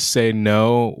do is say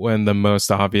no when the most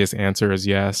obvious answer is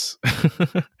yes.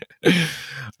 It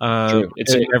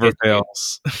never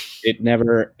fails. It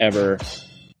never, ever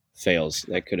fails.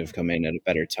 That could have come in at a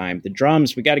better time. The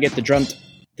drums, we got to get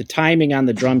the timing on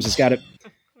the drums has got to,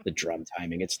 the drum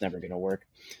timing, it's never going to work.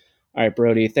 All right,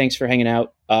 Brody, thanks for hanging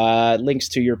out. Links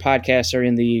to your podcast are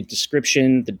in the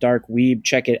description. The Dark Weeb,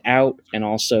 check it out. And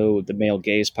also the Male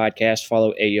Gaze podcast.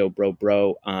 Follow Ayo Bro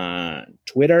Bro on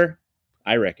Twitter.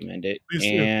 I recommend it. Please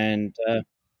and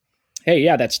hey,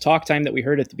 yeah, that's talk time that we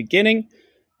heard at the beginning.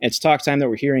 It's talk time that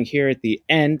we're hearing here at the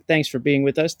end. Thanks for being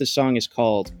with us. The song is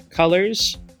called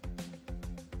Colors.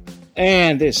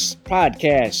 And this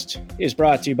podcast is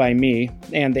brought to you by me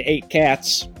and the 8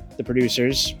 cats, the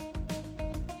producers.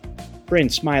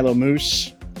 Prince, Milo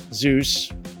Moose,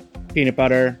 Zeus, Peanut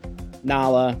Butter,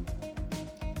 Nala,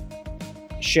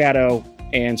 Shadow,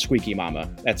 and Squeaky Mama.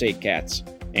 That's 8 cats.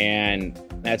 And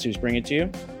that's who's bringing it to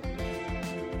you.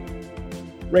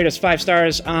 Rate us 5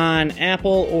 stars on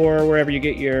Apple or wherever you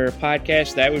get your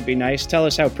podcast. That would be nice. Tell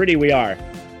us how pretty we are.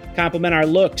 Compliment our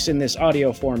looks in this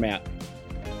audio format.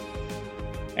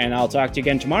 And I'll talk to you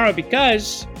again tomorrow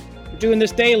because we're doing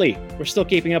this daily. We're still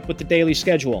keeping up with the daily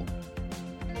schedule.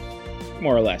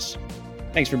 More or less.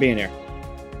 Thanks for being here.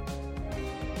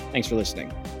 Thanks for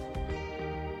listening.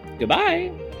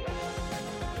 Goodbye.